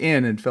closed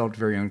in and felt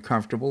very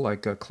uncomfortable,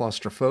 like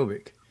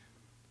claustrophobic.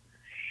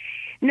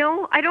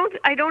 No, I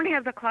don't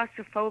have the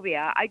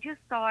claustrophobia. I just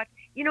thought,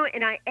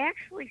 and I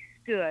actually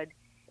stood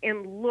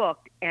and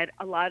looked at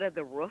a lot of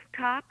the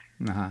rooftops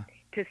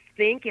to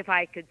think if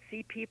I could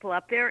see people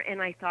up there,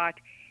 and I thought,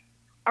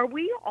 are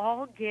we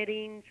all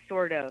getting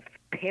sort of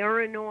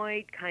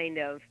paranoid, kind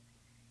of,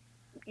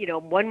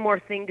 one more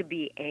thing to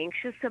be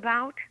anxious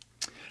about?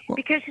 Well,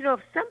 because, if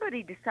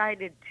somebody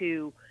decided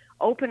to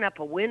open up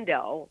a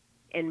window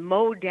and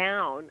mow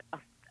down,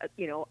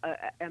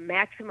 a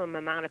maximum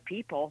amount of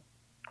people,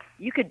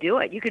 you could do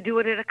it. You could do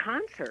it at a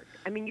concert.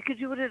 I mean, you could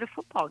do it at a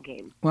football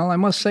game. Well, I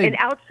must say... And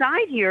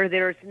outside here,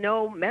 there's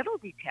no metal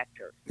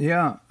detector.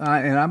 Yeah,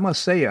 and I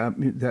must say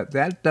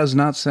that does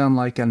not sound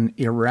like an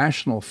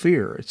irrational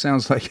fear. It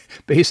sounds like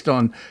based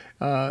on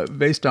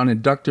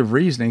inductive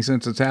reasoning,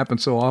 since it's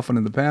happened so often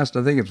in the past.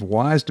 I think it's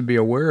wise to be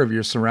aware of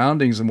your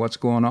surroundings and what's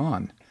going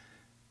on.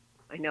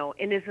 I know,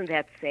 and isn't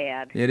that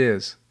sad? It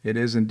is. It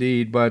is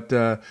indeed. But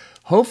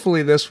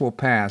hopefully this will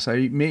pass.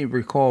 I may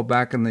recall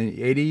back in the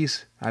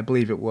 80s, I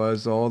believe it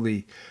was, all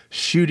the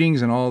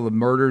shootings and all the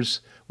murders.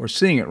 We're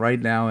seeing it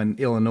right now in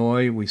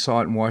Illinois. We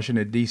saw it in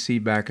Washington, D.C.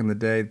 back in the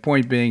day. The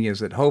point being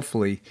is that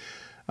hopefully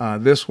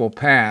this will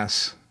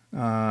pass,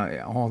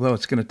 although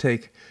it's going to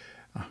take,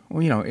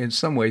 in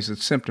some ways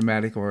it's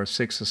symptomatic of our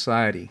sick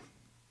society.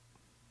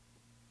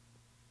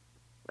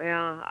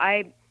 Well,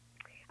 I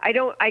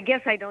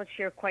guess I don't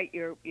share quite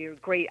your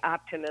great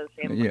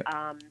optimism. Yeah.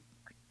 I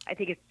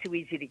think it's too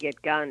easy to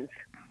get guns.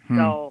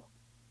 So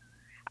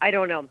I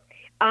don't know.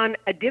 On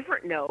a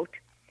different note,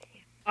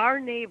 our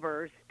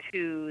neighbors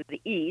to the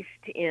east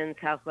in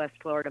Southwest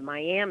Florida,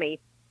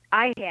 Miami,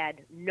 I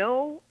had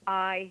no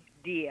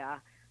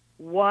idea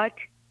what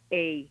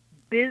a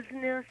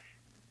business,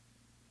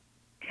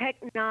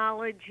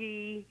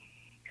 technology,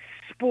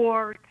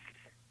 sports,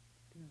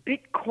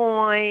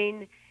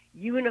 Bitcoin,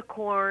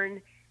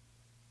 unicorn,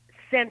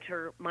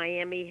 center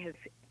Miami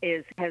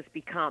has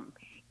become.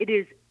 It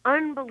is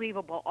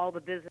unbelievable, all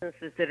the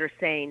businesses that are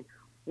saying,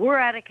 we're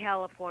out of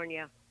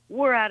California,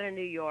 we're out of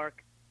New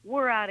York,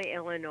 we're out of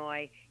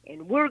Illinois,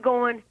 and we're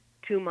going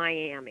to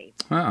Miami.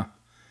 Huh.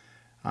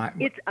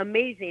 It's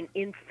amazing.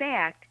 In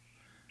fact,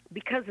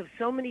 because of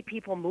so many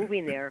people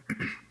moving there,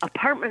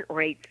 apartment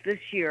rates this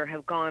year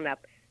have gone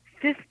up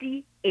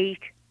 58%.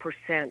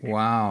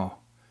 Wow.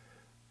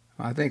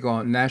 I think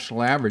on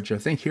national average, I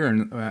think here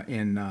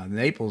in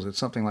Naples, it's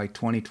something like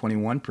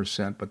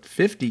 21%, but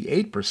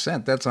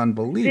 58%, that's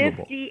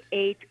unbelievable.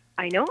 58,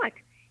 I know it.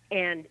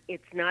 And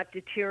it's not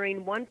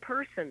deterring one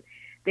person.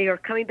 They are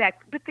coming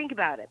back. But think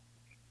about it.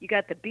 You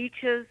got the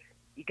beaches,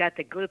 you got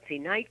the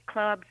glitzy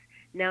nightclubs,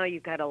 now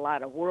you've got a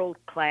lot of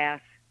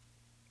world-class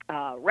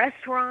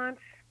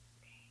restaurants.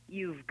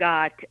 You've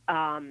got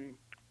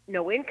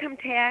no income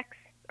tax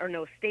or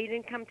no state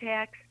income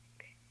tax.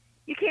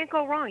 You can't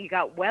go wrong. You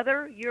got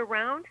weather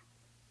year-round.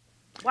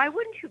 Why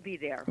wouldn't you be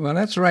there? Well,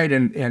 that's right.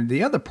 And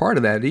the other part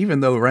of that, even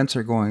though rents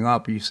are going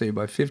up, you say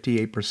by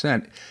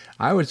 58%,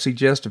 I would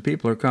suggest if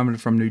people are coming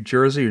from New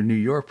Jersey or New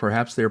York,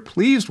 perhaps they're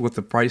pleased with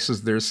the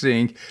prices they're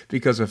seeing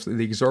because of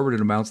the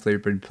exorbitant amounts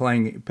they've been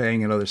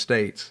paying in other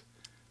states.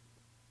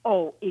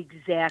 Oh,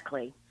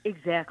 exactly.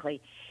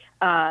 Exactly.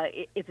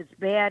 If it's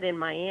bad in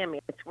Miami,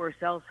 it's worse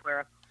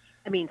elsewhere.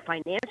 I mean,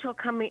 financial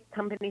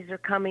companies are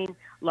coming,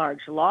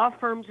 large law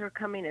firms are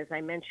coming, as I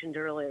mentioned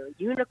earlier.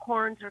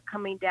 Unicorns are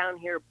coming down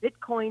here.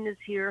 Bitcoin is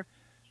here.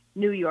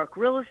 New York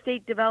real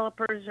estate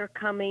developers are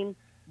coming.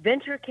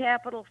 Venture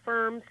capital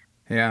firms.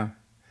 Yeah.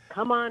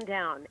 Come on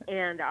down.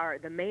 And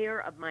the mayor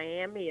of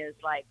Miami is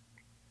like,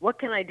 what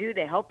can I do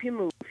to help you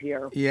move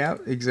here? Yeah,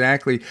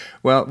 exactly.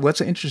 Well, what's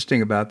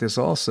interesting about this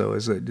also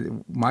is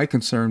that my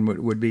concern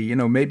would be,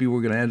 maybe we're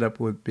going to end up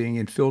with being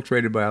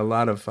infiltrated by a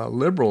lot of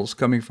liberals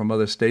coming from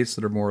other states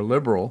that are more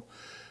liberal.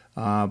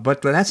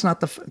 But that's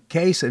not the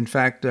case. In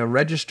fact,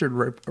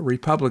 registered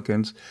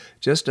Republicans,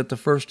 just at the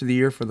first of the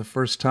year for the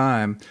first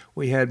time,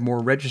 we had more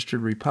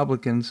registered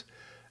Republicans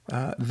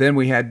than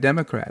we had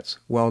Democrats.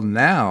 Well,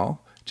 now,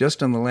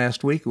 just in the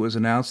last week, it was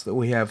announced that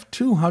we have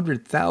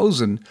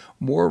 200,000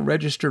 more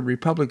registered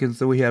Republicans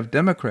than we have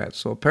Democrats.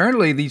 So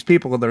apparently these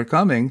people that are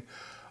coming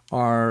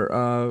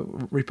are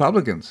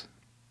Republicans.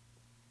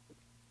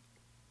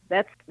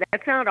 That's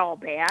not all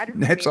bad.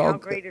 How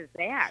great is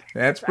that?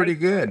 That's pretty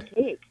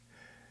good.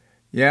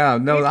 Yeah,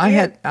 no, I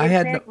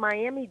had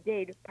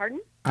Miami-Dade.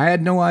 Pardon? I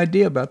had no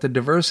idea about the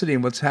diversity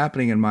and what's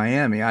happening in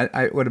Miami.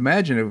 I would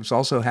imagine it was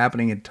also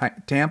happening in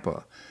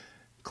Tampa,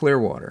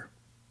 Clearwater.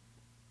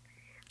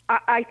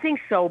 I think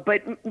so,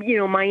 but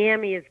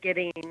Miami is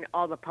getting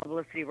all the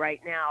publicity right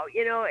now.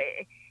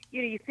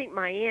 You think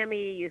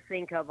Miami, you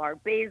think of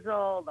Art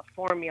Basel, the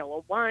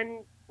Formula One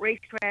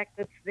racetrack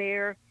that's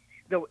there.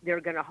 They're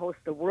going to host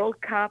the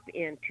World Cup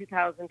in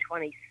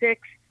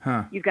 2026.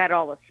 Huh. You've got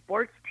all the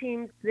sports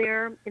teams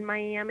there in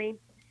Miami.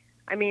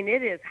 I mean,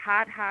 it is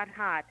hot, hot,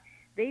 hot.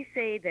 They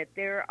say that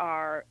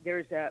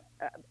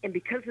and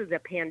because of the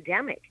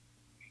pandemic,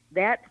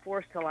 that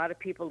forced a lot of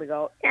people to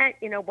go,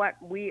 you know what,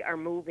 we are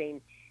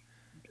moving.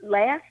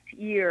 Last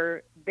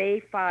year,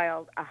 they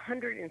filed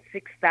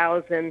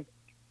 106,000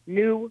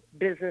 new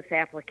business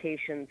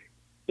applications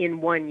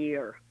in 1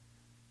 year.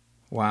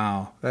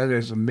 Wow, that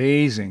is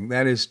amazing.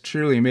 That is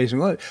truly amazing.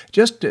 Well,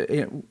 just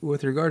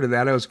with regard to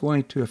that, I was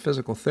going to a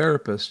physical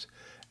therapist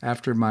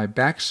after my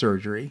back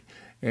surgery,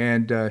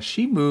 and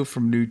she moved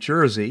from New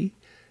Jersey,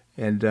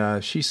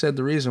 and she said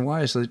the reason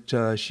why is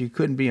that she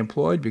couldn't be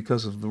employed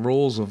because of the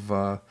rules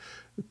of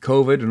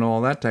COVID and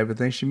all that type of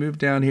thing. She moved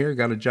down here,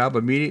 got a job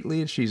immediately,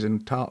 and she's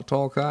in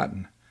tall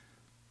cotton.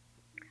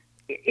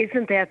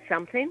 Isn't that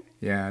something?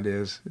 Yeah, it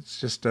is. It's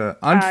just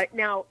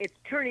now it's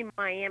turning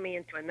Miami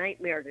into a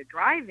nightmare to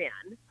drive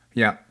in.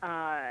 Yeah.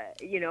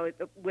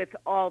 With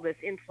all this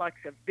influx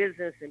of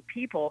business and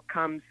people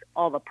comes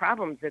all the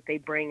problems that they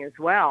bring as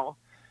well.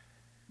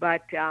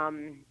 But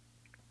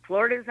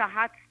Florida's a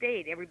hot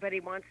state.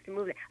 Everybody wants to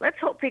move there. Let's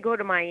hope they go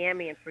to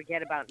Miami and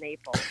forget about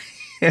Naples.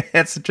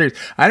 That's the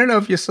truth. I don't know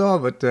if you saw,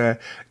 but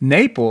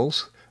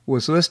Naples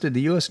was listed.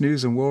 The U.S.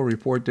 News and World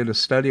Report did a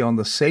study on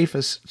the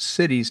safest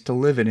cities to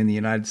live in the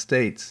United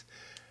States.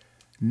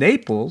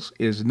 Naples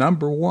is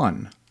number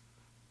one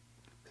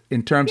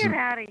in terms of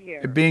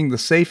being the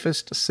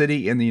safest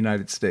city in the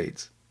United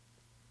States.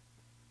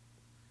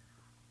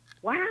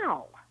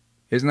 Wow.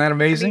 Isn't that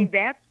amazing?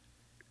 That's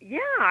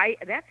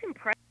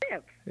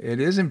impressive.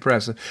 It is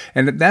impressive.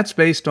 And that's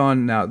based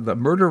on the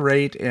murder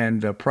rate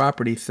and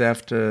property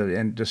theft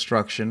and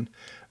destruction.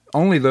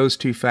 Only those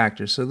two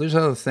factors. So there's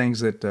other things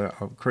that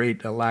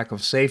create a lack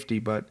of safety,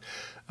 but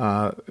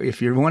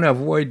if you want to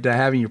avoid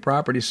having your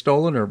property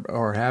stolen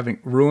or having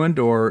ruined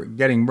or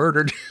getting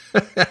murdered,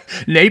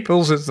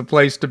 Naples is the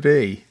place to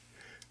be.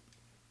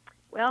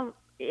 Well,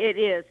 it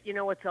is.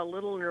 It's a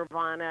little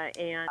nirvana,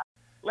 and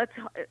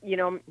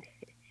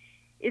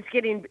it's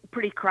getting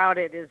pretty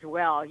crowded as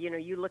well.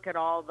 You look at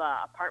all the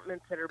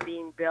apartments that are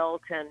being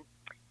built and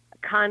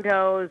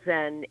condos,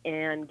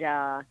 and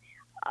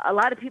a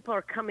lot of people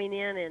are coming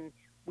in, and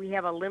we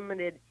have a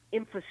limited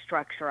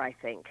infrastructure, I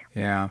think.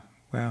 Yeah.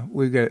 Well,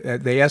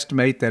 they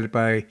estimate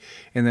that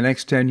in the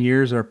next 10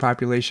 years, our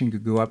population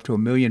could go up to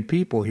 1 million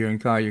people here in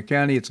Collier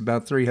County. It's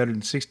about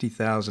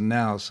 360,000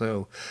 now.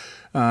 So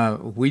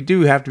we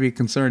do have to be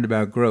concerned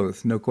about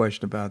growth. No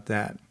question about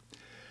that.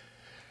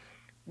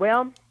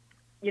 Well,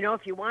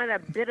 if you want a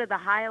bit of the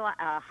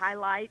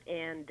highlight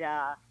and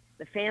the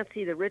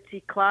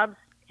ritzy clubs,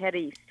 head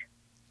east.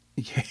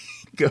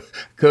 Go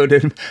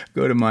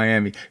to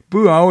Miami.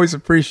 Boo, I always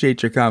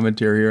appreciate your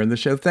commentary here on the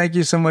show. Thank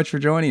you so much for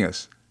joining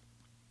us.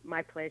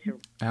 My pleasure.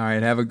 All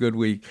right, have a good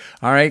week.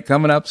 All right,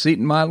 coming up,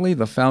 Seton Motley,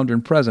 the founder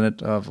and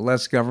president of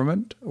Less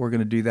Government. We're going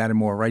to do that and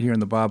more right here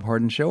on The Bob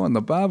Harden Show on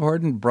the Bob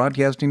Harden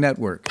Broadcasting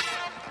Network.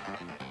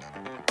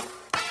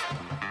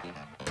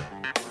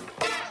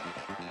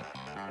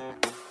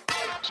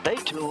 Stay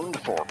tuned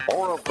for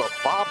more of The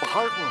Bob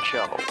Harden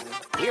Show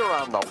here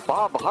on the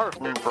Bob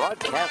Harden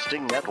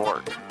Broadcasting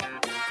Network.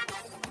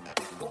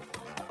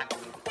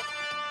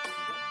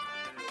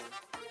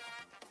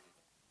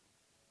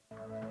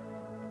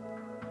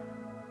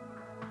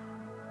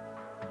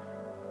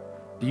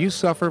 Do you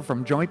suffer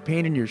from joint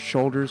pain in your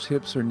shoulders,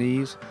 hips, or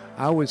knees?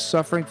 I was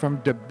suffering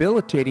from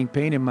debilitating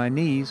pain in my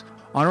knees.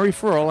 On a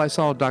referral, I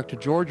saw Dr.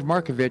 George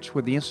Markovich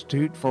with the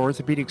Institute for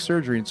Orthopedic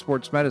Surgery and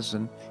Sports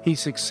Medicine. He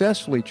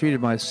successfully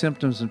treated my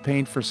symptoms and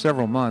pain for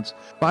several months.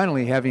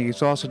 Finally, having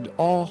exhausted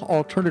all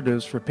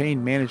alternatives for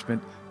pain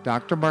management,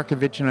 Dr.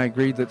 Markovich and I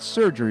agreed that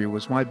surgery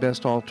was my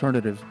best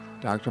alternative.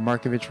 Dr.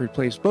 Markovich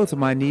replaced both of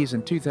my knees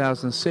in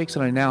 2006,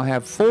 and I now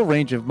have full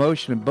range of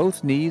motion in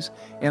both knees,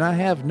 and I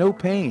have no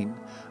pain.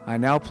 I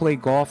now play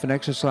golf and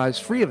exercise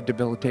free of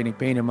debilitating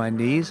pain in my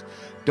knees.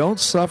 Don't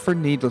suffer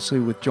needlessly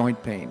with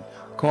joint pain.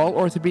 Call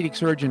orthopedic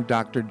surgeon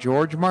Dr.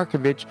 George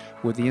Markovich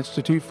with the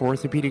Institute for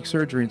Orthopedic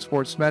Surgery and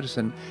Sports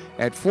Medicine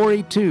at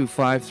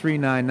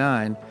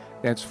 482-5399.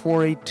 That's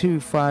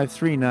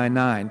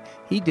 482-5399.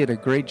 He did a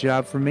great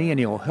job for me, and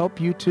he'll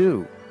help you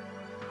too.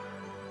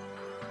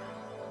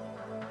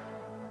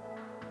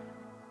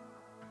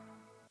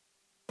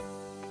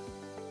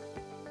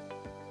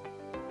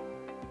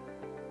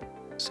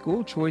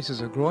 School choice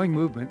is a growing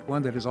movement,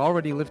 one that is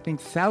already lifting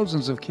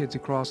thousands of kids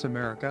across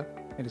America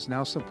and is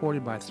now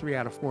supported by 3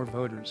 out of 4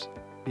 voters.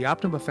 The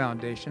Optima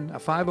Foundation, a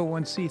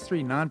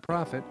 501c3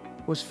 nonprofit,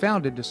 was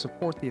founded to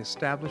support the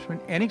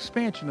establishment and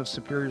expansion of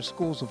superior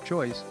schools of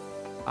choice.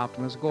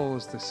 Optima's goal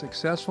is the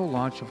successful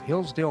launch of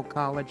Hillsdale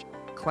College,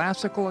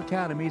 classical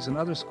academies, and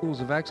other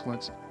schools of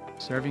excellence,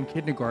 serving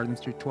kindergarten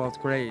through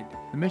 12th grade.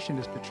 The mission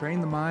is to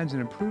train the minds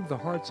and improve the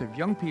hearts of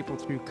young people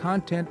through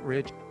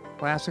content-rich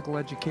classical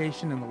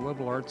education in the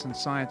liberal arts and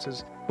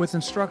sciences with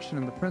instruction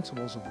in the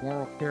principles of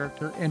moral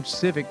character and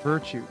civic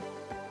virtue.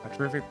 A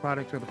terrific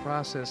product of the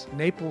process,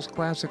 Naples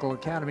Classical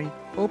Academy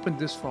opened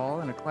this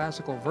fall, and a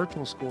classical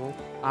virtual school,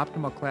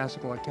 Optima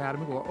Classical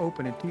Academy, will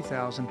open in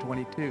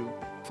 2022.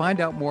 Find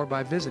out more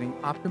by visiting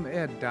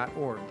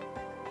optimaed.org.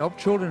 Help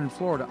children in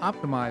Florida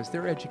optimize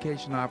their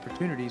education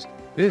opportunities.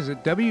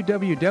 Visit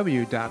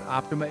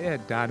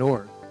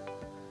www.optimaed.org.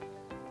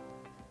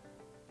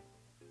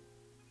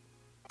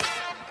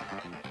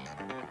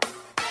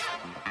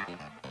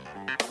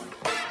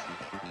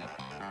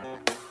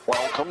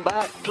 Welcome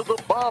back to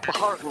the Bob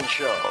Harden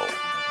Show.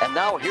 And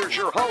now here's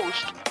your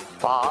host,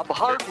 Bob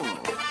Harden.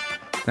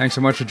 Thanks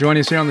so much for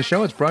joining us here on the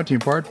show. It's brought to you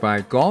in part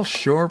by Gulf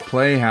Shore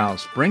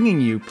Playhouse,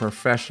 bringing you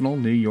professional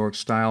New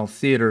York-style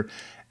theater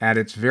at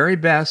its very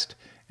best,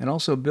 and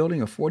also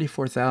building a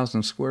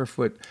 44,000 square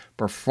foot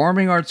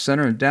performing arts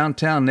center in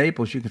downtown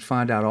Naples. You can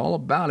find out all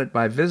about it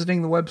by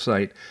visiting the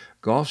website,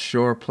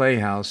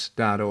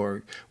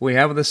 gulfshoreplayhouse.org. We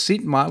have with us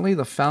Seton Motley,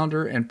 the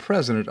founder and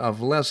president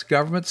of Less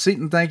Government.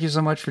 Seton, thank you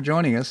so much for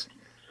joining us.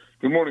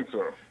 Good morning,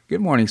 sir.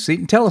 Good morning,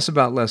 Seton. Tell us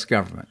about Less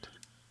Government.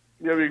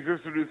 Yeah, we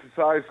exist to reduce the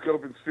size,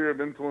 scope, and sphere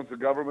of influence of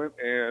government,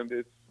 and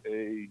it's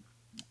a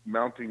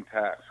mounting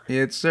task.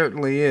 It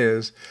certainly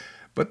is.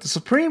 But the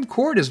Supreme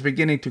Court is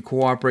beginning to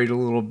cooperate a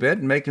little bit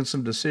and making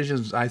some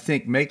decisions, I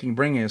think,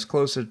 bringing us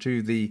closer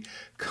to the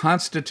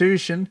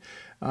Constitution.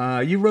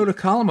 You wrote a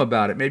column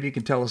about it. Maybe you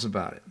can tell us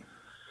about it.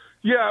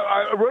 Yeah,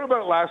 I wrote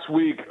about it last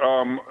week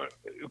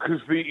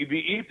because the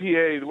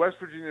EPA, the West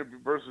Virginia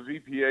versus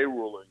EPA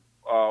ruling,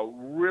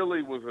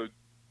 really was a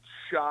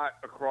shot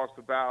across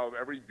the bow of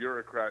every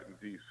bureaucrat in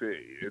D.C.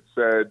 It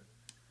said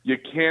you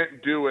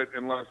can't do it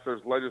unless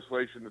there's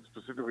legislation that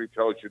specifically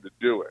tells you to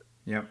do it.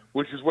 Yep.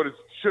 Which is what it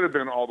should have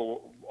been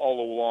all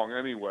along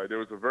anyway. There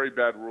was a very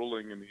bad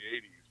ruling in the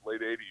 80s,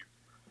 late 80s,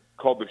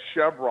 called the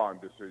Chevron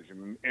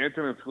decision.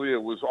 Antonin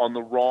Scalia was on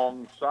the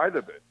wrong side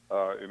of it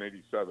in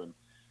 87.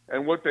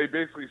 And what they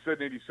basically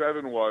said in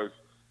 87 was,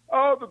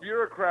 the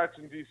bureaucrats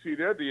in D.C.,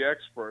 they're the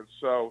experts,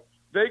 so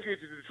they get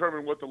to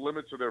determine what the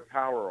limits of their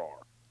power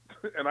are.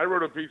 And I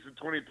wrote a piece in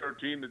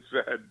 2013 that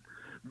said,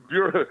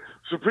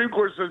 Supreme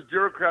Court says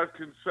bureaucrats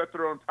can set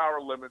their own power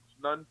limits,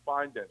 none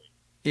find any.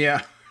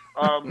 Yeah.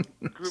 It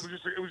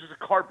was just a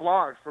carte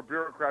blanche for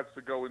bureaucrats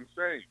to go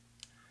insane.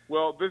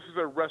 Well, this is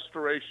a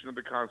restoration of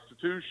the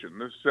Constitution.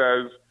 This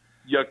says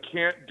you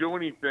can't do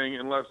anything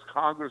unless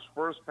Congress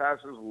first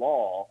passes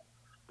law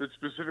that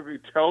specifically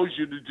tells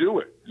you to do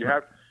it.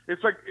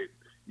 It's like,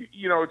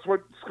 it's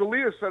what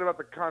Scalia said about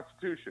the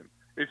Constitution.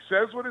 It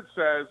says what it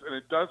says, and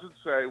it doesn't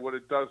say what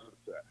it doesn't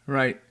say.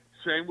 Right.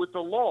 Same with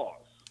the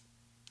laws.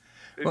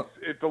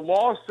 If the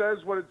law says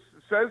what it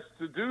says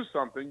to do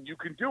something, you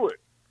can do it.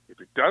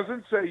 If it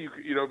doesn't say if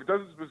it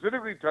doesn't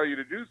specifically tell you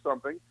to do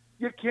something,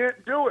 you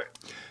can't do it.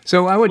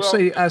 So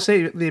I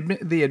say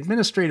the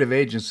administrative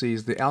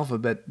agencies, the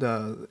alphabet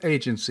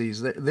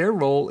agencies, their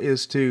role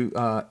is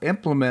to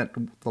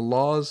implement the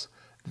laws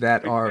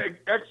that are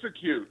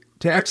execute.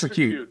 To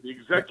execute the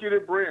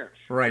executive branch.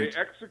 Right. They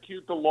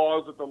execute the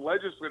laws that the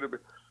legislative.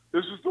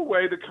 This is the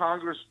way the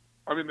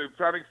the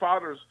founding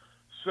fathers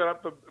set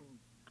up the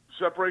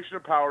separation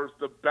of powers,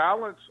 the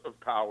balance of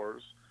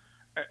powers.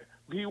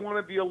 He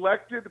wanted the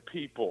elected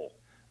people,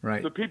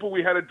 right? The people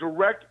we had a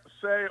direct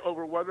say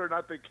over whether or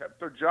not they kept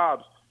their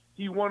jobs.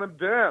 He wanted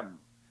them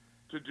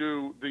to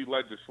do the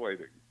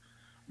legislating,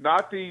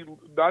 not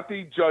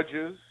the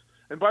judges.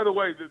 And by the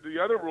way, the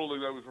other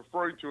ruling I was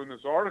referring to in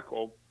this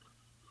article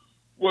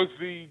was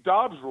the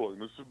Dobbs ruling,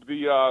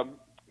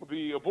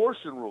 the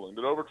abortion ruling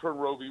that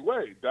overturned Roe v.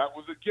 Wade. That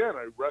was, again,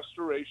 a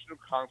restoration of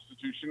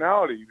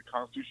constitutionality. The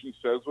Constitution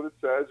says what it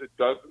says. It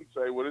doesn't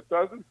say what it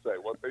doesn't say.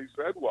 What they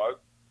said was,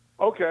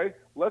 okay,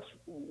 we're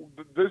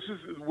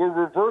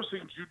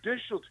reversing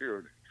judicial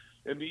tyranny.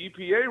 In the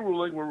EPA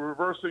ruling, we're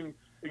reversing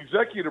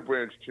executive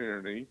branch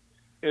tyranny.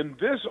 In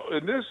this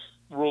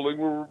ruling,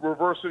 we're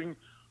reversing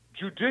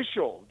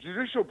judicial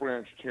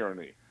branch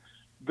tyranny.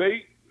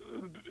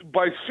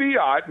 By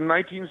fiat in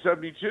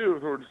 1972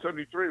 or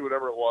 73,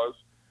 whatever it was,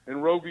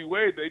 in Roe v.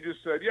 Wade, they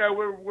just said, yeah,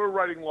 we're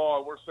writing law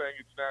and we're saying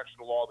it's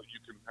national law that you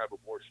can have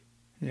abortion.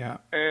 Yeah.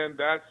 And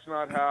that's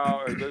not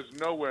how, there's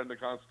nowhere in the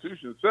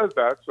Constitution that says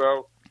that.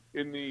 So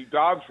in the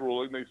Dobbs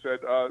ruling, they said,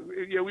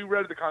 we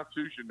read the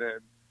Constitution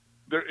and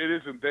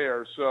it isn't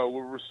there. So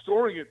we're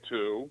restoring it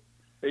to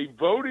a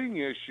voting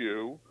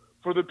issue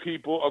for the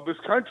people of this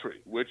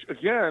country, which,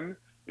 again,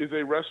 is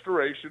a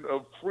restoration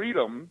of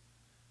freedom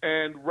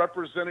and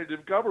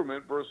representative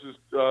government versus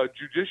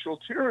judicial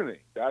tyranny.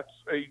 That's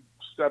a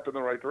step in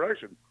the right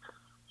direction.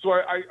 So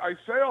I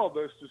say all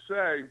this to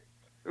say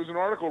there was an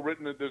article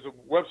written that there's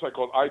a website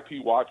called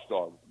IP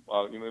Watchdog,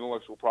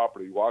 Intellectual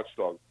Property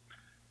Watchdog.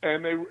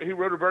 And he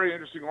wrote a very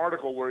interesting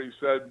article where he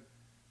said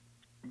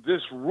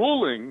this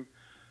ruling,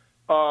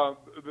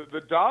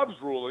 the Dobbs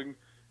ruling,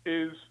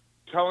 is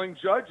telling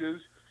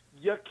judges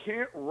you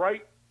can't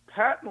write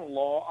patent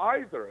law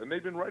either, and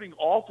they've been writing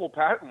awful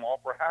patent law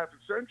for half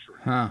a century.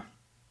 Huh.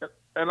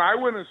 And I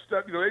went a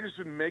step, they just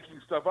been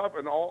making stuff up,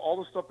 and all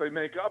the stuff they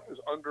make up is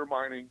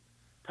undermining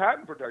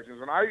patent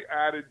protections. And I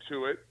added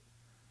to it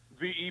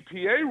the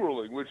EPA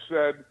ruling, which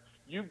said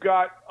you've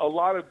got a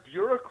lot of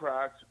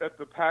bureaucrats at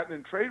the Patent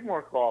and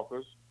Trademark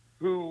Office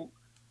who,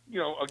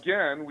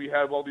 again, we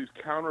have all these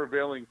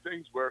countervailing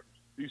things where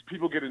these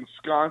people get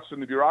ensconced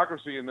in the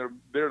bureaucracy and they're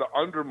there to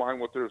undermine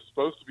what they're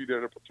supposed to be there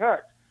to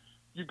protect.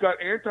 You've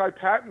got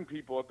anti-patent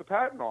people at the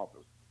patent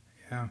office.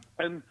 Yeah.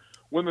 And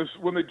when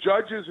the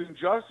judges and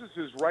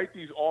justices write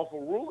these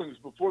awful rulings,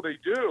 before they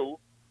do,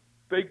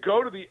 they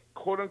go to the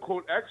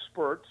quote-unquote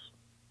experts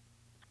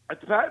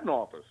at the patent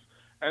office.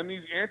 And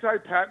these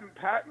anti-patent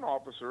patent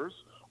officers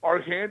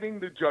are handing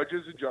the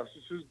judges and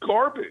justices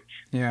garbage.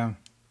 Yeah.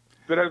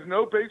 That has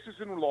no basis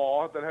in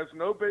law, that has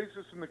no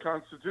basis in the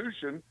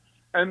Constitution,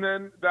 and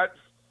then that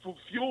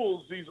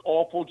fuels these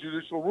awful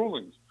judicial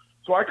rulings.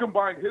 So I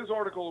combined his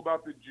article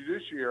about the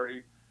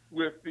judiciary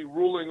with the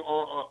ruling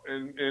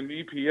in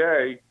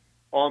EPA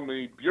on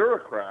the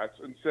bureaucrats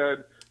and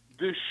said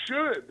this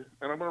should,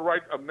 and I'm going to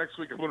write next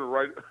week. I'm going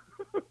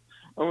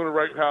to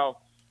write how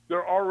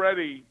they're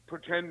already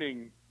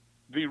pretending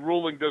the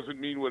ruling doesn't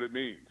mean what it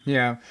means.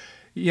 Yeah.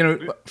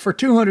 For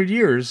 200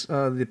 years,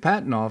 the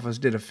Patent Office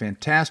did a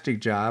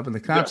fantastic job, and the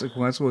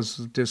consequence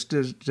was just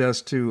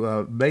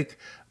to make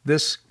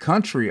this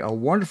country a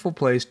wonderful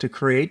place to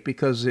create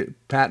because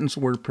patents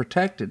were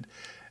protected.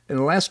 In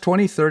the last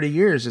 20, 30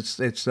 years,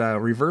 it's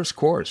reverse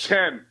course.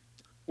 10.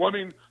 Well,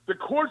 the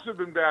courts have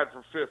been bad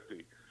for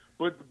 50,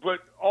 but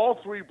all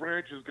three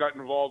branches got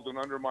involved in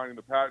undermining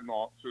the patent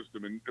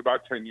system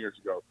about 10 years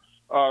ago.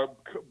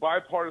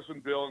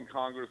 Bipartisan bill in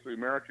Congress, the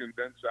American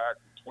Invents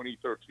Act in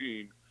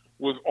 2013,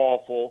 was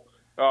awful.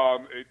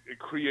 It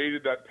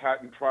created that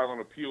Patent Trial and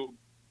Appeal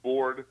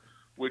Board,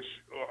 which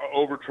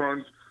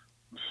overturns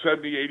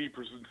 70-80%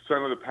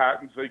 of the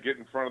patents they get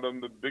in front of them.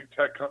 The big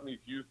tech companies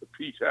use the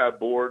PTAB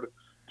board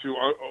to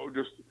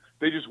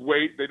they just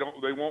wait. They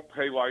won't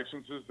pay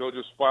licenses. They'll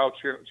just file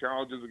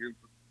challenges against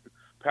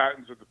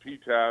patents at the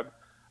PTAB.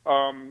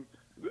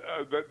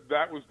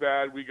 That was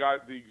bad. We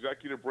got the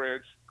executive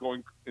branch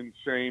going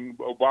insane.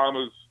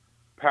 Obama's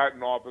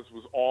patent office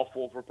was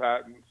awful for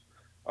patents.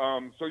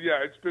 So yeah,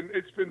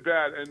 it's been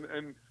bad.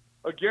 And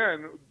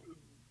again,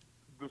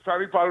 the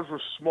founding fathers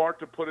were smart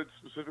to put it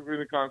specifically in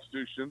the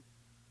Constitution.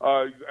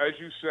 As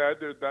you said,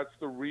 that's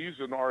the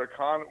reason our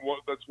economy.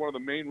 That's one of the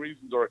main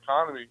reasons our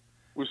economy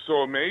was so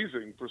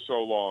amazing for so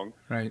long.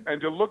 Right.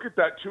 And to look at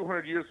that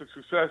 200 years of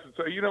success and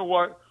say, you know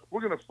what,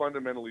 we're going to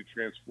fundamentally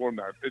transform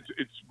that.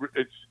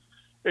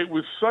 It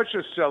was such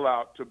a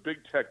sellout to big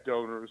tech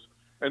donors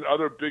and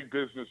other big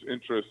business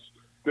interests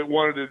that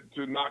wanted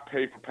to not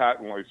pay for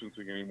patent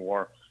licensing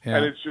anymore. Yeah.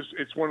 And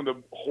it's one of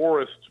the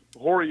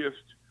hoariest,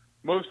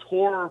 most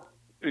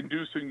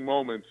horror-inducing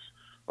moments,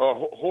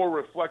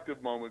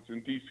 horror-reflective moments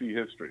in D.C.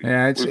 history.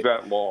 Yeah, was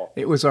that law.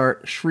 It was our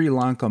Sri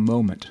Lanka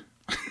moment.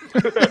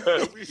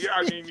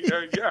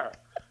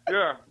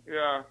 Yeah.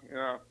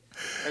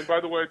 And by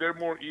the way, they're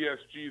more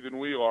ESG than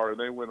we are, and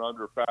they went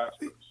under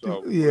faster.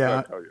 So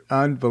yeah,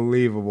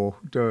 unbelievable.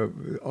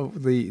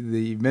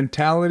 The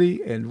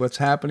mentality and what's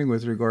happening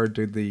with regard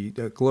to the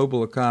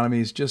global economy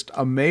is just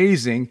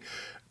amazing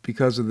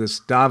because of this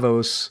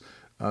Davos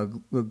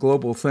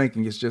global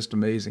thinking is just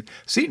amazing.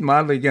 Seton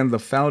Motley, again, the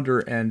founder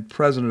and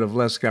president of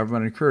Less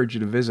Government. I encourage you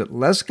to visit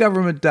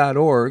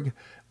lessgovernment.org,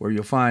 where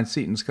you'll find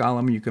Seton's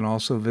column. You can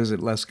also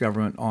visit Less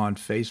Government on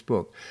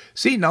Facebook.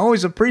 Seton, I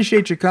always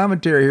appreciate your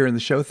commentary here in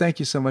the show. Thank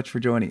you so much for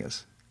joining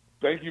us.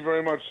 Thank you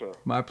very much, sir.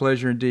 My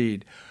pleasure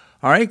indeed.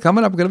 All right,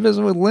 coming up, I'm going to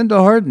visit with Linda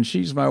Harden.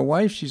 She's my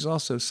wife. She's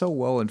also so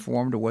well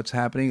informed of what's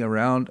happening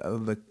around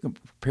the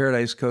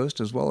Paradise Coast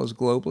as well as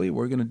globally.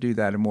 We're going to do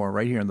that and more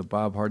right here on The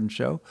Bob Harden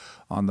Show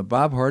on the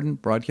Bob Harden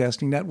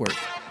Broadcasting Network.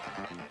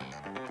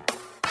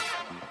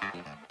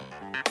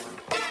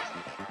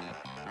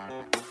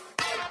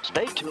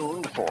 Stay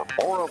tuned for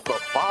more of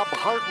The Bob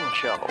Harden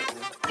Show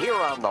here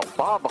on the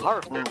Bob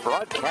Harden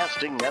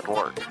Broadcasting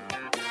Network.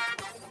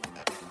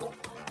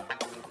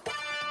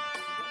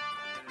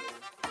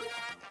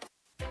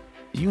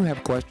 You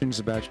have questions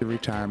about your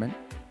retirement?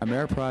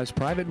 Ameriprise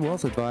Private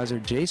Wealth Advisor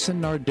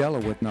Jason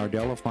Nardella with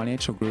Nardella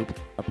Financial Group,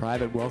 a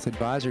private wealth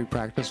advisory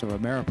practice of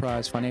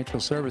Ameriprise Financial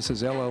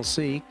Services,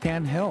 LLC,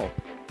 can help.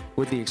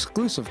 With the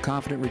exclusive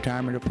Confident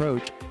Retirement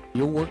approach,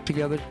 you'll work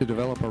together to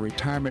develop a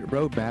retirement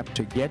roadmap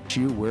to get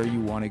you where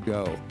you want to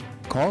go.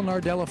 Call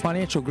Nardella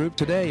Financial Group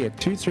today at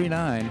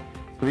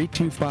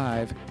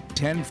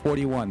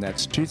 239-325-1041.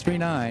 That's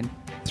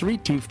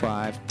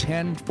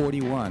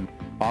 239-325-1041.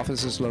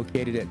 Office is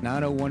located at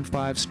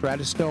 9015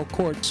 Stratistel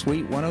Court,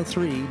 Suite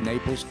 103,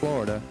 Naples,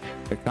 Florida.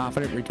 The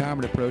Confident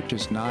Retirement approach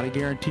is not a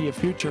guarantee of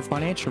future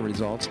financial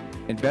results.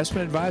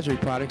 Investment advisory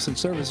products and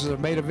services are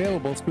made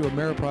available through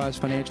Ameriprise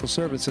Financial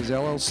Services,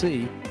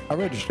 LLC, a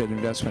registered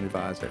investment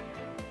advisor.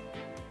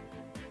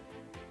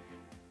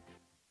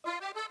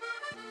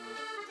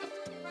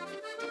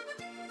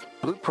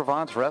 Blue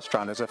Provence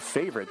Restaurant is a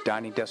favorite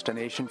dining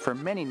destination for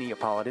many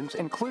Neapolitans,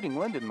 including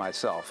Linda and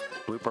myself.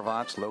 Blue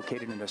Provence,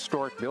 located in a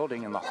historic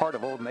building in the heart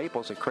of Old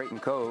Naples at Creighton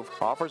Cove,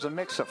 offers a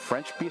mix of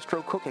French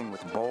bistro cooking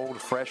with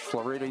bold, fresh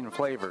Floridian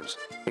flavors.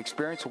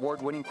 Experience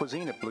award-winning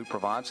cuisine at Blue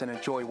Provence and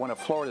enjoy one of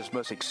Florida's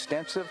most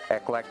extensive,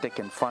 eclectic,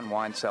 and fun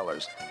wine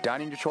cellars.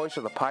 Dining your choice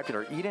of the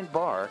popular Eat-In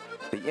Bar,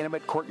 the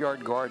intimate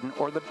Courtyard Garden,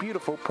 or the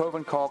beautiful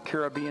Provencal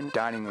Caribbean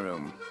Dining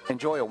Room.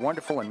 Enjoy a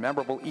wonderful and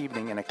memorable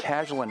evening in a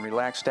casual and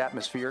relaxed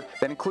atmosphere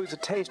that includes a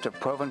taste of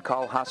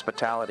Provencal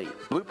hospitality.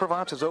 Blue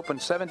Provence is open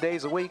 7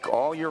 days a week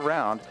all year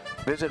round.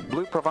 Visit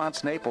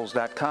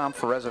BlueProvenceNaples.com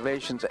for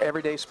reservations,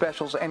 everyday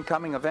specials, and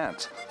coming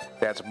events.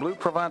 That's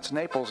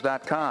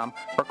BlueProvenceNaples.com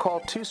or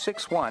call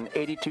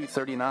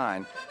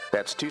 261-8239.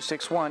 That's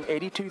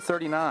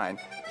 261-8239.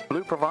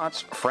 Blue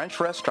Provence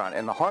French Restaurant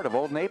in the heart of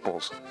Old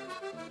Naples.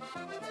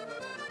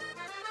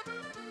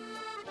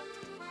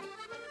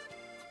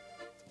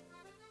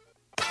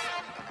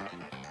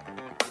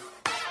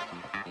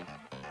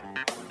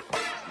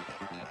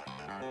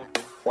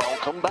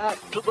 Welcome back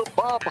to the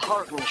Bob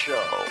Harden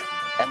Show.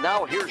 And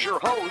now here's your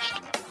host,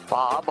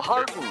 Bob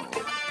Harden.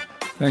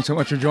 Thanks so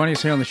much for joining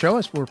us here on the show.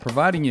 We're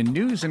providing you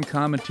news and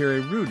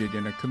commentary rooted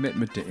in a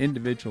commitment to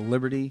individual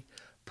liberty,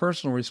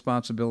 personal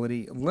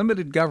responsibility,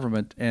 limited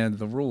government, and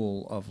the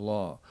rule of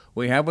law.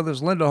 We have with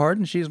us Linda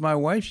Harden. She's my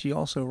wife. She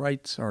also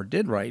writes, or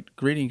did write,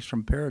 Greetings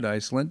from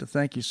Paradise. Linda,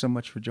 thank you so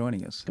much for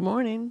joining us. Good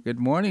morning. Good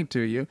morning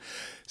to you.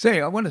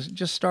 Say, I want to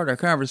just start our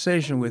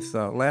conversation with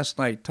last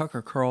night,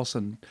 Tucker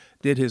Carlson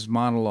did his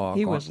monologue.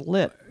 He was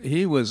lit.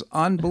 He was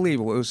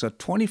unbelievable. It was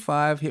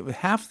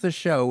half the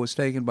show was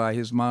taken by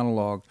his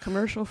monologue.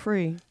 Commercial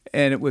free.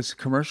 And it was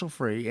commercial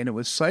free, and it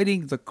was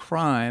citing the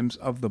crimes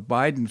of the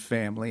Biden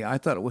family. I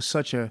thought it was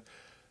such a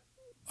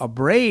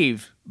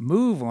brave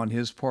move on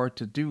his part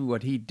to do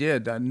what he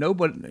did.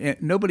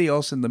 Nobody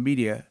else in the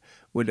media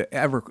would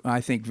ever, I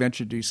think,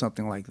 venture to do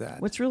something like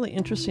that. What's really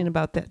interesting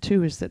about that,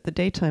 too, is that the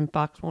daytime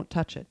Fox won't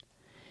touch it.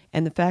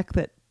 And the fact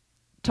that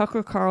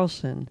Tucker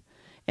Carlson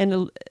and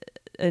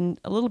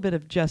a little bit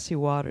of Jesse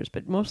Waters,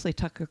 but mostly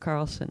Tucker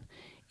Carlson,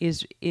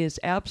 is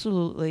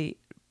absolutely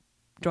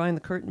drawing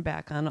the curtain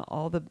back on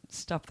all the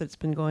stuff that's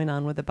been going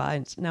on with the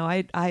Bidens. Now,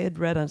 I had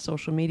read on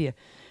social media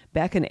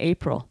back in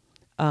April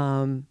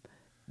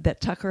that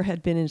Tucker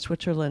had been in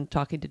Switzerland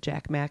talking to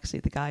Jack Maxey,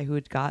 the guy who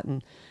had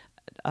gotten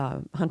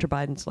Hunter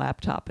Biden's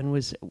laptop and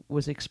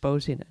was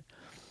exposing it.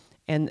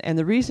 And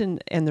the reason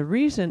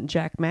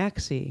Jack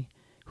Maxey,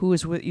 who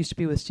used to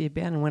be with Steve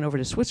Bannon, went over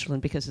to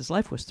Switzerland because his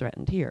life was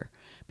threatened here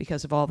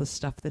because of all the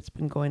stuff that's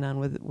been going on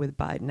with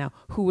Biden. Now,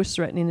 who was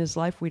threatening his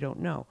life, we don't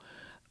know.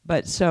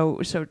 But so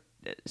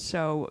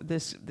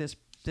this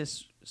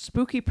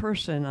spooky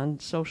person on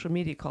social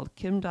media called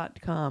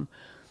Kim.com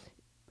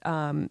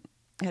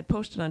had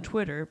posted on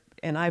Twitter,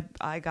 and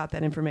I got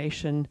that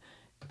information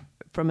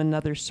from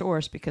another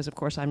source because, of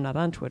course, I'm not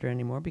on Twitter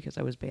anymore because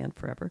I was banned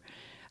forever.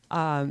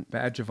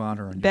 Badge of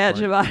honor. On your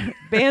Badge of honor.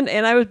 Banned,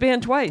 and I was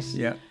banned twice.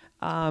 Yeah.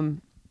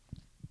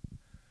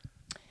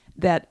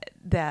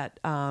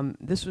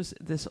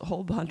 This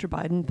whole Hunter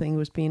Biden thing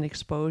was being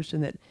exposed,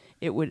 and that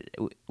it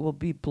will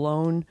be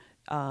blown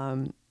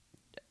up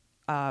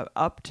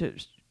to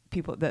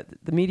people, that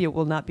the media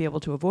will not be able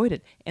to avoid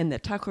it, and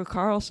that Tucker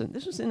Carlson,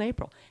 this was in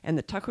April, and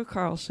that Tucker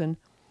Carlson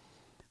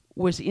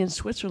was in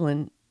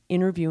Switzerland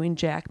interviewing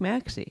Jack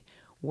Maxey.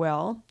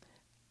 Well,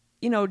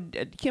 you know,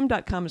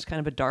 Kim.com is kind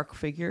of a dark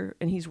figure,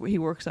 and he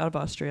works out of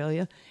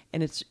Australia,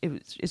 and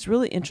it's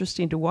really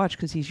interesting to watch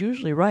because he's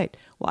usually right.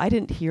 Well, I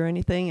didn't hear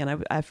anything,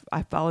 and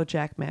I follow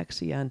Jack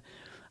Maxey on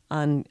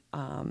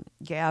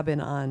Gab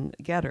and on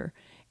Getter,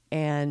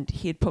 and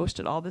he had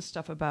posted all this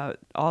stuff about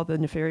all the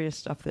nefarious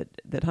stuff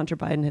that Hunter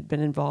Biden had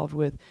been involved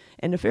with,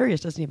 and nefarious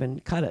doesn't even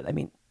cut it. I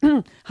mean,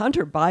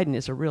 Hunter Biden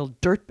is a real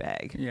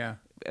dirtbag, Yeah.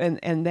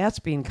 and that's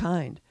being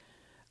kind.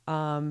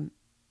 And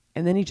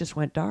then he just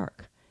went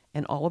dark.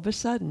 And all of a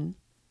sudden,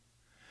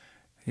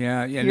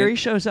 Yeah. here he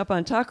shows up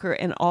on Tucker,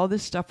 and all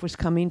this stuff was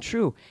coming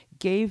true.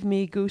 Gave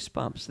me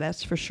goosebumps,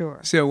 that's for sure.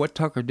 So what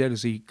Tucker did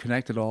is he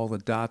connected all the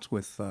dots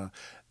with the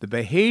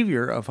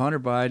behavior of Hunter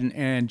Biden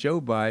and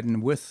Joe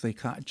Biden with the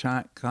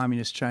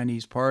Communist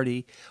Chinese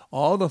Party,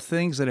 all the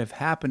things that have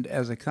happened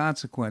as a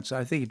consequence.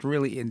 I think it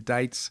really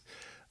indicts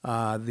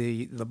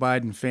the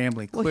Biden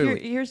family clearly.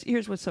 Well,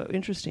 here's what's so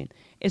interesting,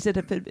 is that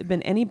if it had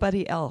been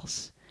anybody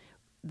else,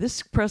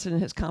 this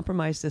president has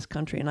compromised this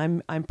country,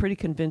 and I'm pretty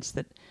convinced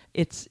that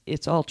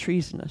it's all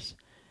treasonous.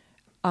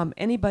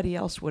 Anybody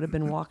else would have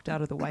been walked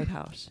out of the White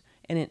House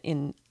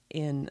and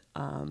in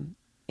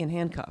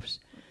handcuffs,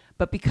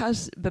 but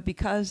because the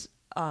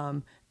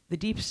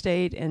deep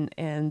state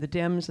and the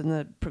Dems and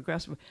the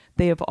progressive,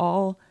 they've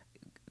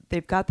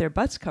got their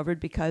butts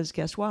covered, because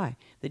guess why?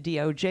 The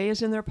DOJ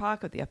is in their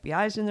pocket, the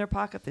FBI is in their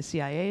pocket, the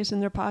CIA is in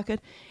their pocket,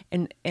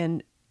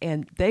 and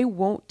they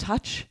won't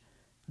touch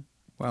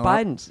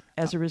Biden's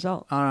as a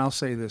result. I'll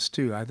say this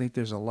too. I think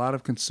there's a lot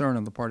of concern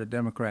on the part of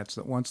Democrats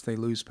that once they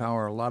lose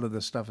power, a lot of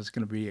this stuff is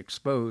going to be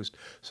exposed.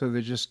 So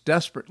they're just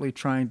desperately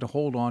trying to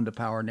hold on to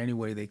power in any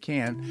way they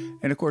can.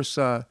 And of course,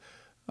 Joe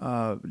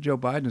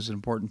Biden is an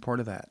important part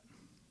of that.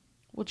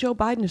 Well, Joe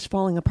Biden is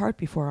falling apart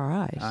before our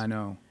eyes. I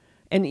know.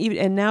 And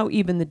now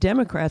even the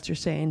Democrats are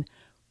saying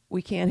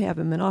we can't have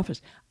him in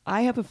office.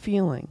 I have a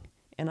feeling,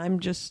 and I'm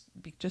just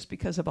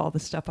because of all the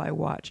stuff I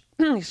watch,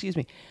 excuse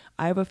me,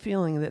 I have a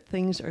feeling that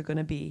things are going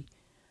to be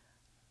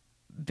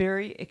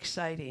very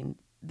exciting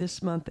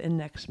this month and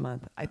next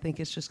month. I think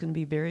it's just going to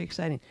be very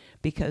exciting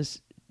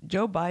because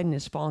Joe Biden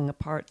is falling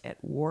apart at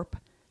warp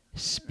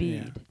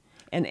speed.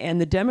 Yeah.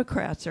 And the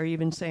Democrats are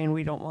even saying,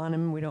 we don't want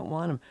him, we don't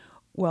want him.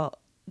 Well,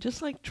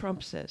 just like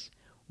Trump says,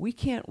 we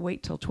can't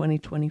wait till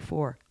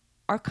 2024.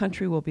 Our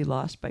country will be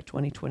lost by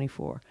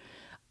 2024.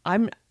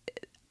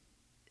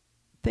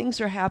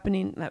 Things are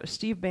happening. That was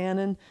Steve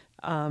Bannon.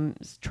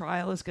 His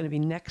trial is going to be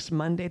next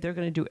Monday. They're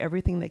going to do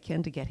everything they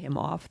can to get him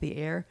off the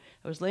air.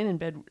 I was laying in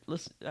bed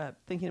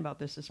thinking about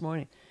this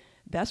morning.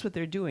 That's what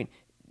they're doing.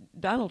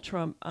 Donald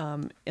Trump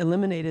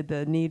eliminated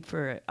the need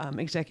for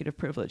executive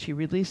privilege. He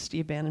released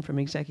Steve Bannon from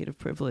executive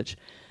privilege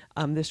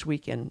this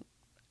weekend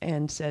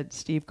and said,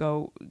 Steve,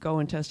 go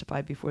and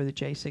testify before the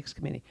J6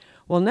 committee.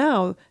 Well,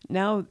 now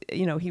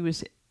he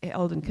was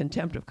held in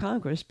contempt of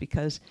Congress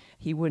because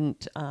he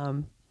wouldn't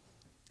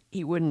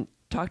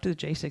talk to the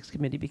J6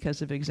 committee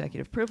because of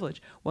executive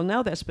privilege. Well,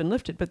 now that's been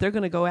lifted, but they're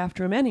going to go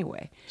after him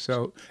anyway.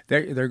 So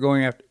they're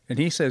going after, and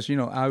he says,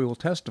 I will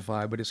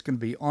testify, but it's going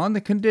to be on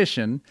the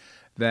condition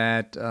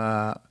that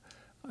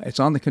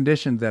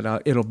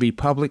it'll be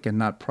public and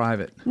not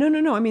private.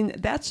 No. I mean,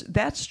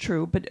 that's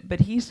true, but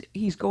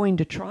he's going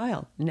to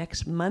trial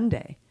next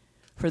Monday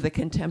for the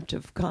contempt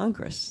of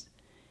Congress.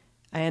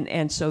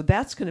 And so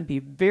that's going to be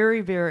very,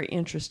 very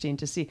interesting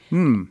to see.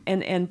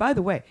 And by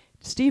the way,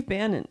 Steve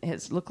Bannon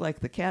has looked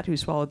like the cat who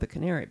swallowed the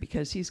canary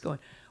because he's going,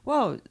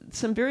 well,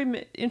 some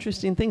very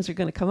interesting things are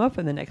going to come up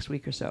in the next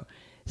week or so.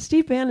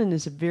 Steve Bannon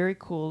is a very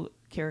cool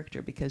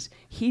character because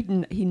he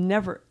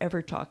never,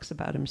 ever talks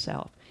about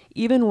himself.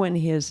 Even when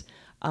his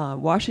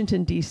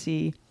Washington,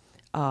 D.C.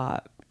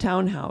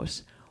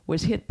 Townhouse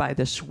was hit by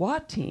the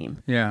SWAT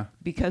team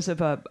because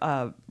of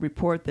a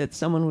report that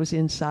someone was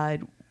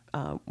inside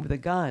with a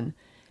gun,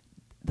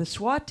 the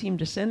SWAT team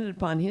descended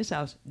upon his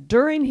house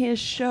during his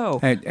show.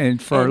 And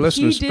for our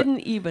listeners, he didn't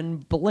even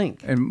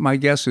blink. And my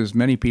guess is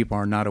many people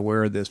are not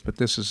aware of this, but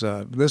this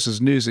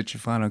is news that you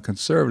find on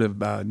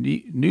conservative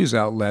news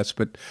outlets.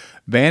 But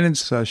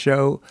Bannon's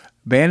show,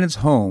 Bannon's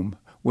home,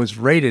 was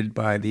raided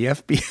by the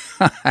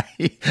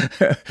FBI.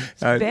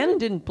 Bannon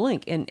didn't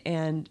blink,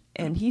 and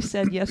he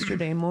said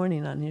yesterday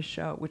morning on his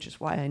show, which is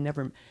why I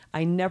never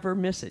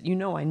miss it.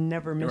 I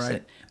never miss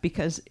it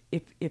because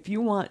if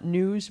you want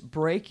news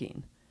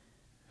breaking,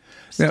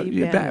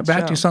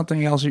 Back to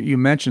something else that you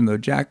mentioned, though.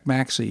 Jack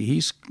Maxey,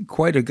 he's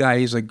quite a guy.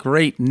 He's a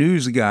great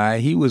news guy.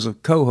 He was a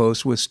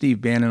co-host with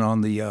Steve Bannon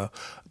on the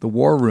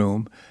War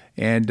Room,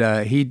 and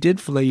he did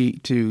flee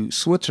to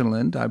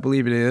Switzerland, I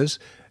believe it is.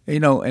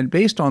 And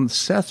based on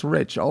Seth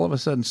Rich, all of a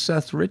sudden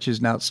Seth Rich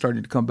is now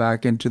starting to come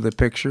back into the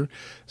picture.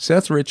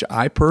 Seth Rich,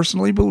 I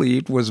personally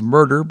believed, was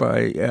murdered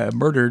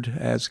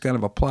as kind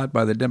of a plot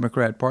by the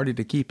Democrat Party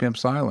to keep him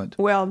silent.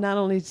 Well, not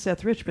only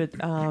Seth Rich, but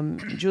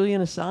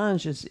Julian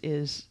Assange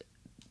is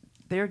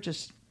they're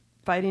just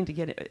fighting to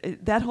get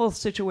it. That whole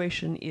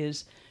situation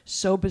is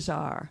so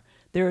bizarre.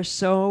 There is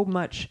so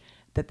much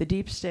that the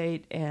deep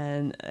state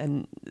and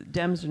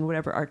Dems and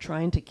whatever are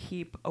trying to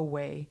keep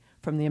away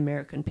from the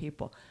American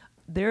people.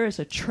 There is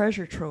a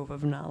treasure trove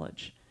of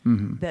knowledge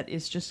that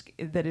is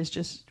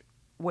just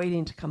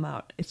waiting to come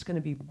out. It's going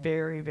to be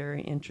very,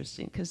 very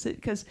interesting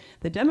because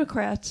the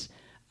Democrats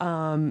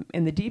and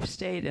the deep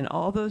state and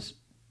all those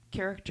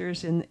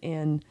characters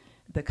in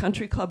the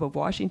country club of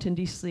Washington,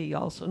 D.C.,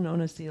 also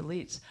known as the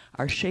elites,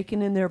 are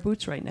shaking in their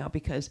boots right now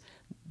because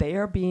they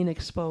are being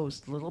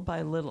exposed little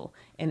by little,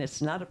 and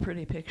it's not a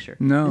pretty picture.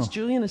 No. As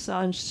Julian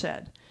Assange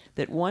said,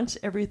 that once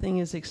everything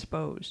is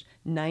exposed,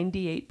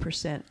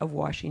 98% of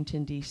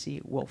Washington, D.C.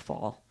 will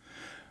fall.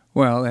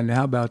 Well, and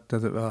how about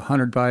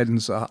Hunter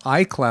Biden's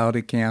iCloud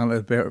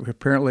account?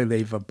 Apparently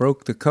they've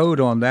broke the code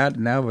on that,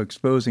 and now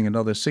exposing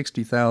another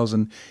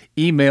 60,000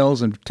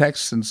 emails and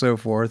texts and so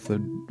forth.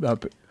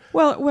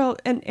 Well,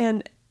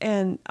 and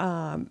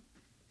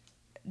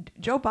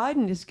Joe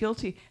Biden is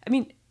guilty. I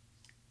mean,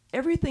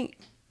 everything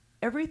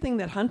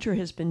that Hunter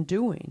has been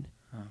doing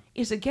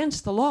is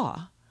against the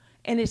law.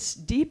 And it's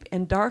deep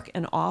and dark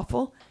and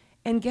awful.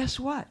 And guess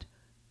what?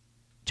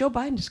 Joe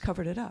Biden has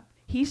covered it up.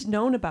 He's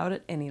known about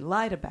it, and he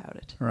lied about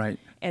it. Right.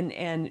 And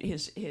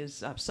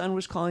his son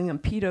was calling him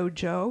Pedo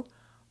Joe.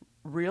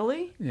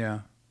 Really?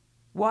 Yeah.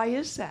 Why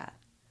is that?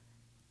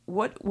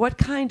 What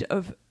kind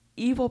of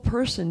evil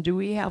person do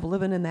we have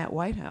living in that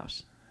White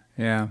House?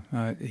 Yeah.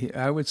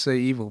 I would say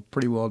evil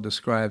pretty well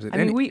describes it.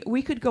 I mean,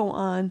 we could go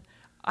on.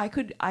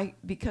 I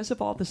because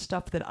of all the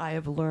stuff that I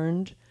have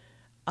learned,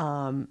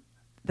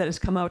 that has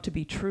come out to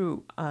be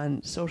true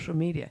on social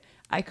media.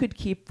 I could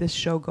keep this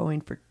show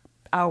going for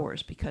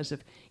hours because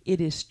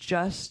it is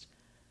just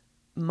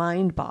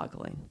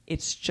mind-boggling.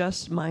 It's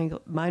just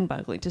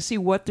mind-boggling to see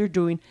what they're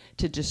doing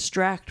to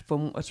distract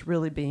from what's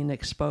really being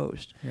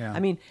exposed. Yeah. I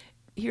mean,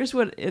 here's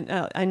what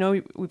I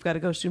know we've got to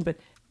go soon,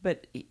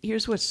 but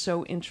here's what's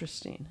so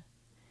interesting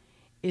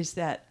is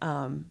that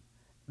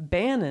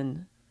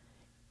Bannon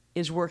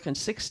is working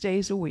 6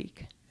 days a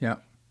week. Yeah.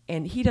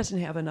 And he doesn't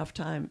have enough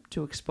time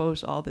to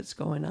expose all that's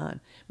going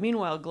on.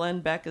 Meanwhile, Glenn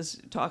Beck is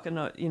talking,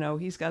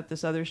 he's got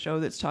this other show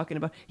that's talking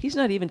about, he's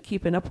not even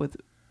keeping up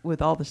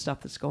with all the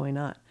stuff that's going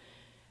on.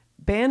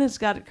 Bannon's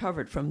got it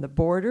covered from the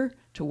border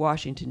to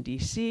Washington,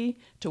 D.C.,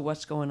 to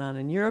what's going on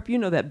in Europe. You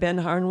know that Ben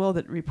Harnwell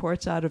that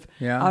reports out of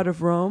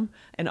Rome,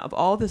 and of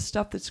all the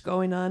stuff that's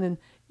going on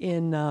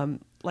in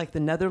like the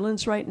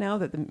Netherlands right now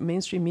that the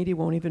mainstream media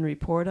won't even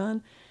report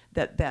on.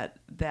 That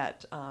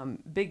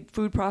big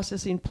food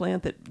processing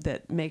plant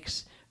that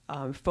makes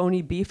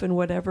phony beef and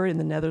whatever in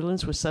the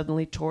Netherlands was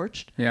suddenly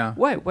torched. Yeah.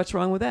 What's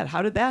wrong with that?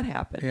 How did that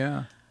happen?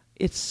 Yeah.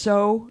 It's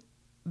so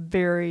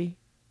very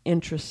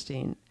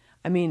interesting.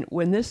 I mean,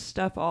 when this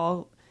stuff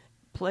all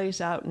plays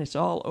out and it's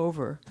all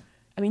over,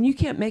 I mean, you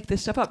can't make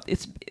this stuff up.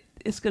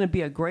 It's going to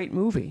be a great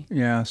movie.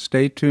 Yeah,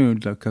 stay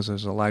tuned because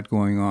there's a lot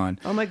going on.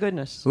 Oh, my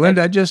goodness.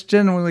 Linda, I just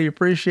genuinely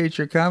appreciate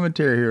your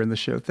commentary here in the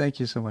show. Thank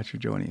you so much for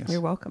joining us.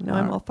 You're welcome. Now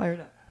I'm all fired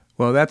up.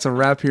 Well, that's a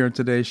wrap here in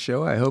today's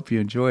show. I hope you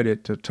enjoyed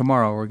it.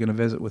 Tomorrow we're going to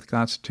visit with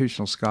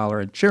constitutional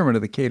scholar and chairman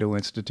of the Cato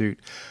Institute,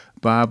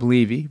 Bob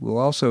Levy. We'll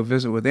also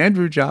visit with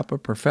Andrew Joppa,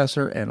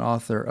 professor and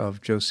author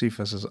of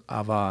Josephus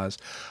of Oz.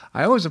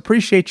 I always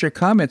appreciate your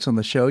comments on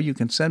the show. You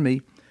can send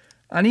me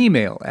an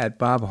email at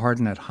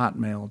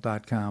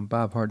bobharden@hotmail.com,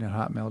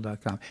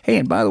 bobharden@hotmail.com. Hey,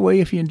 and by the way,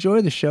 if you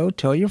enjoy the show,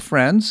 tell your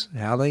friends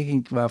how they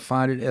can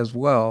find it as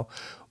well.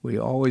 We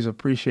always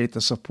appreciate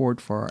the support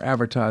for our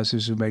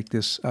advertisers who make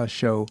this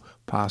show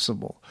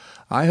possible.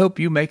 I hope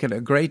you make it a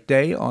great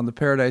day on the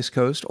Paradise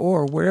Coast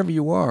or wherever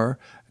you are.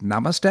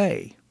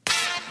 Namaste.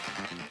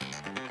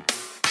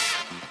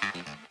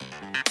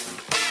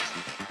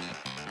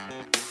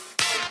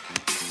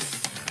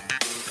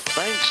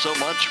 Thanks so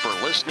much for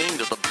listening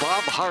to The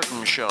Bob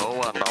Harden Show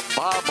on the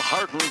Bob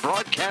Harden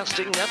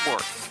Broadcasting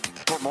Network.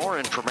 For more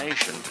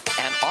information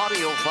and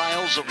audio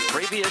files of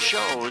previous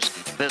shows,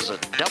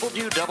 visit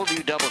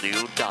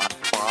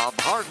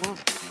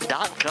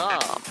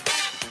www.bobharden.com.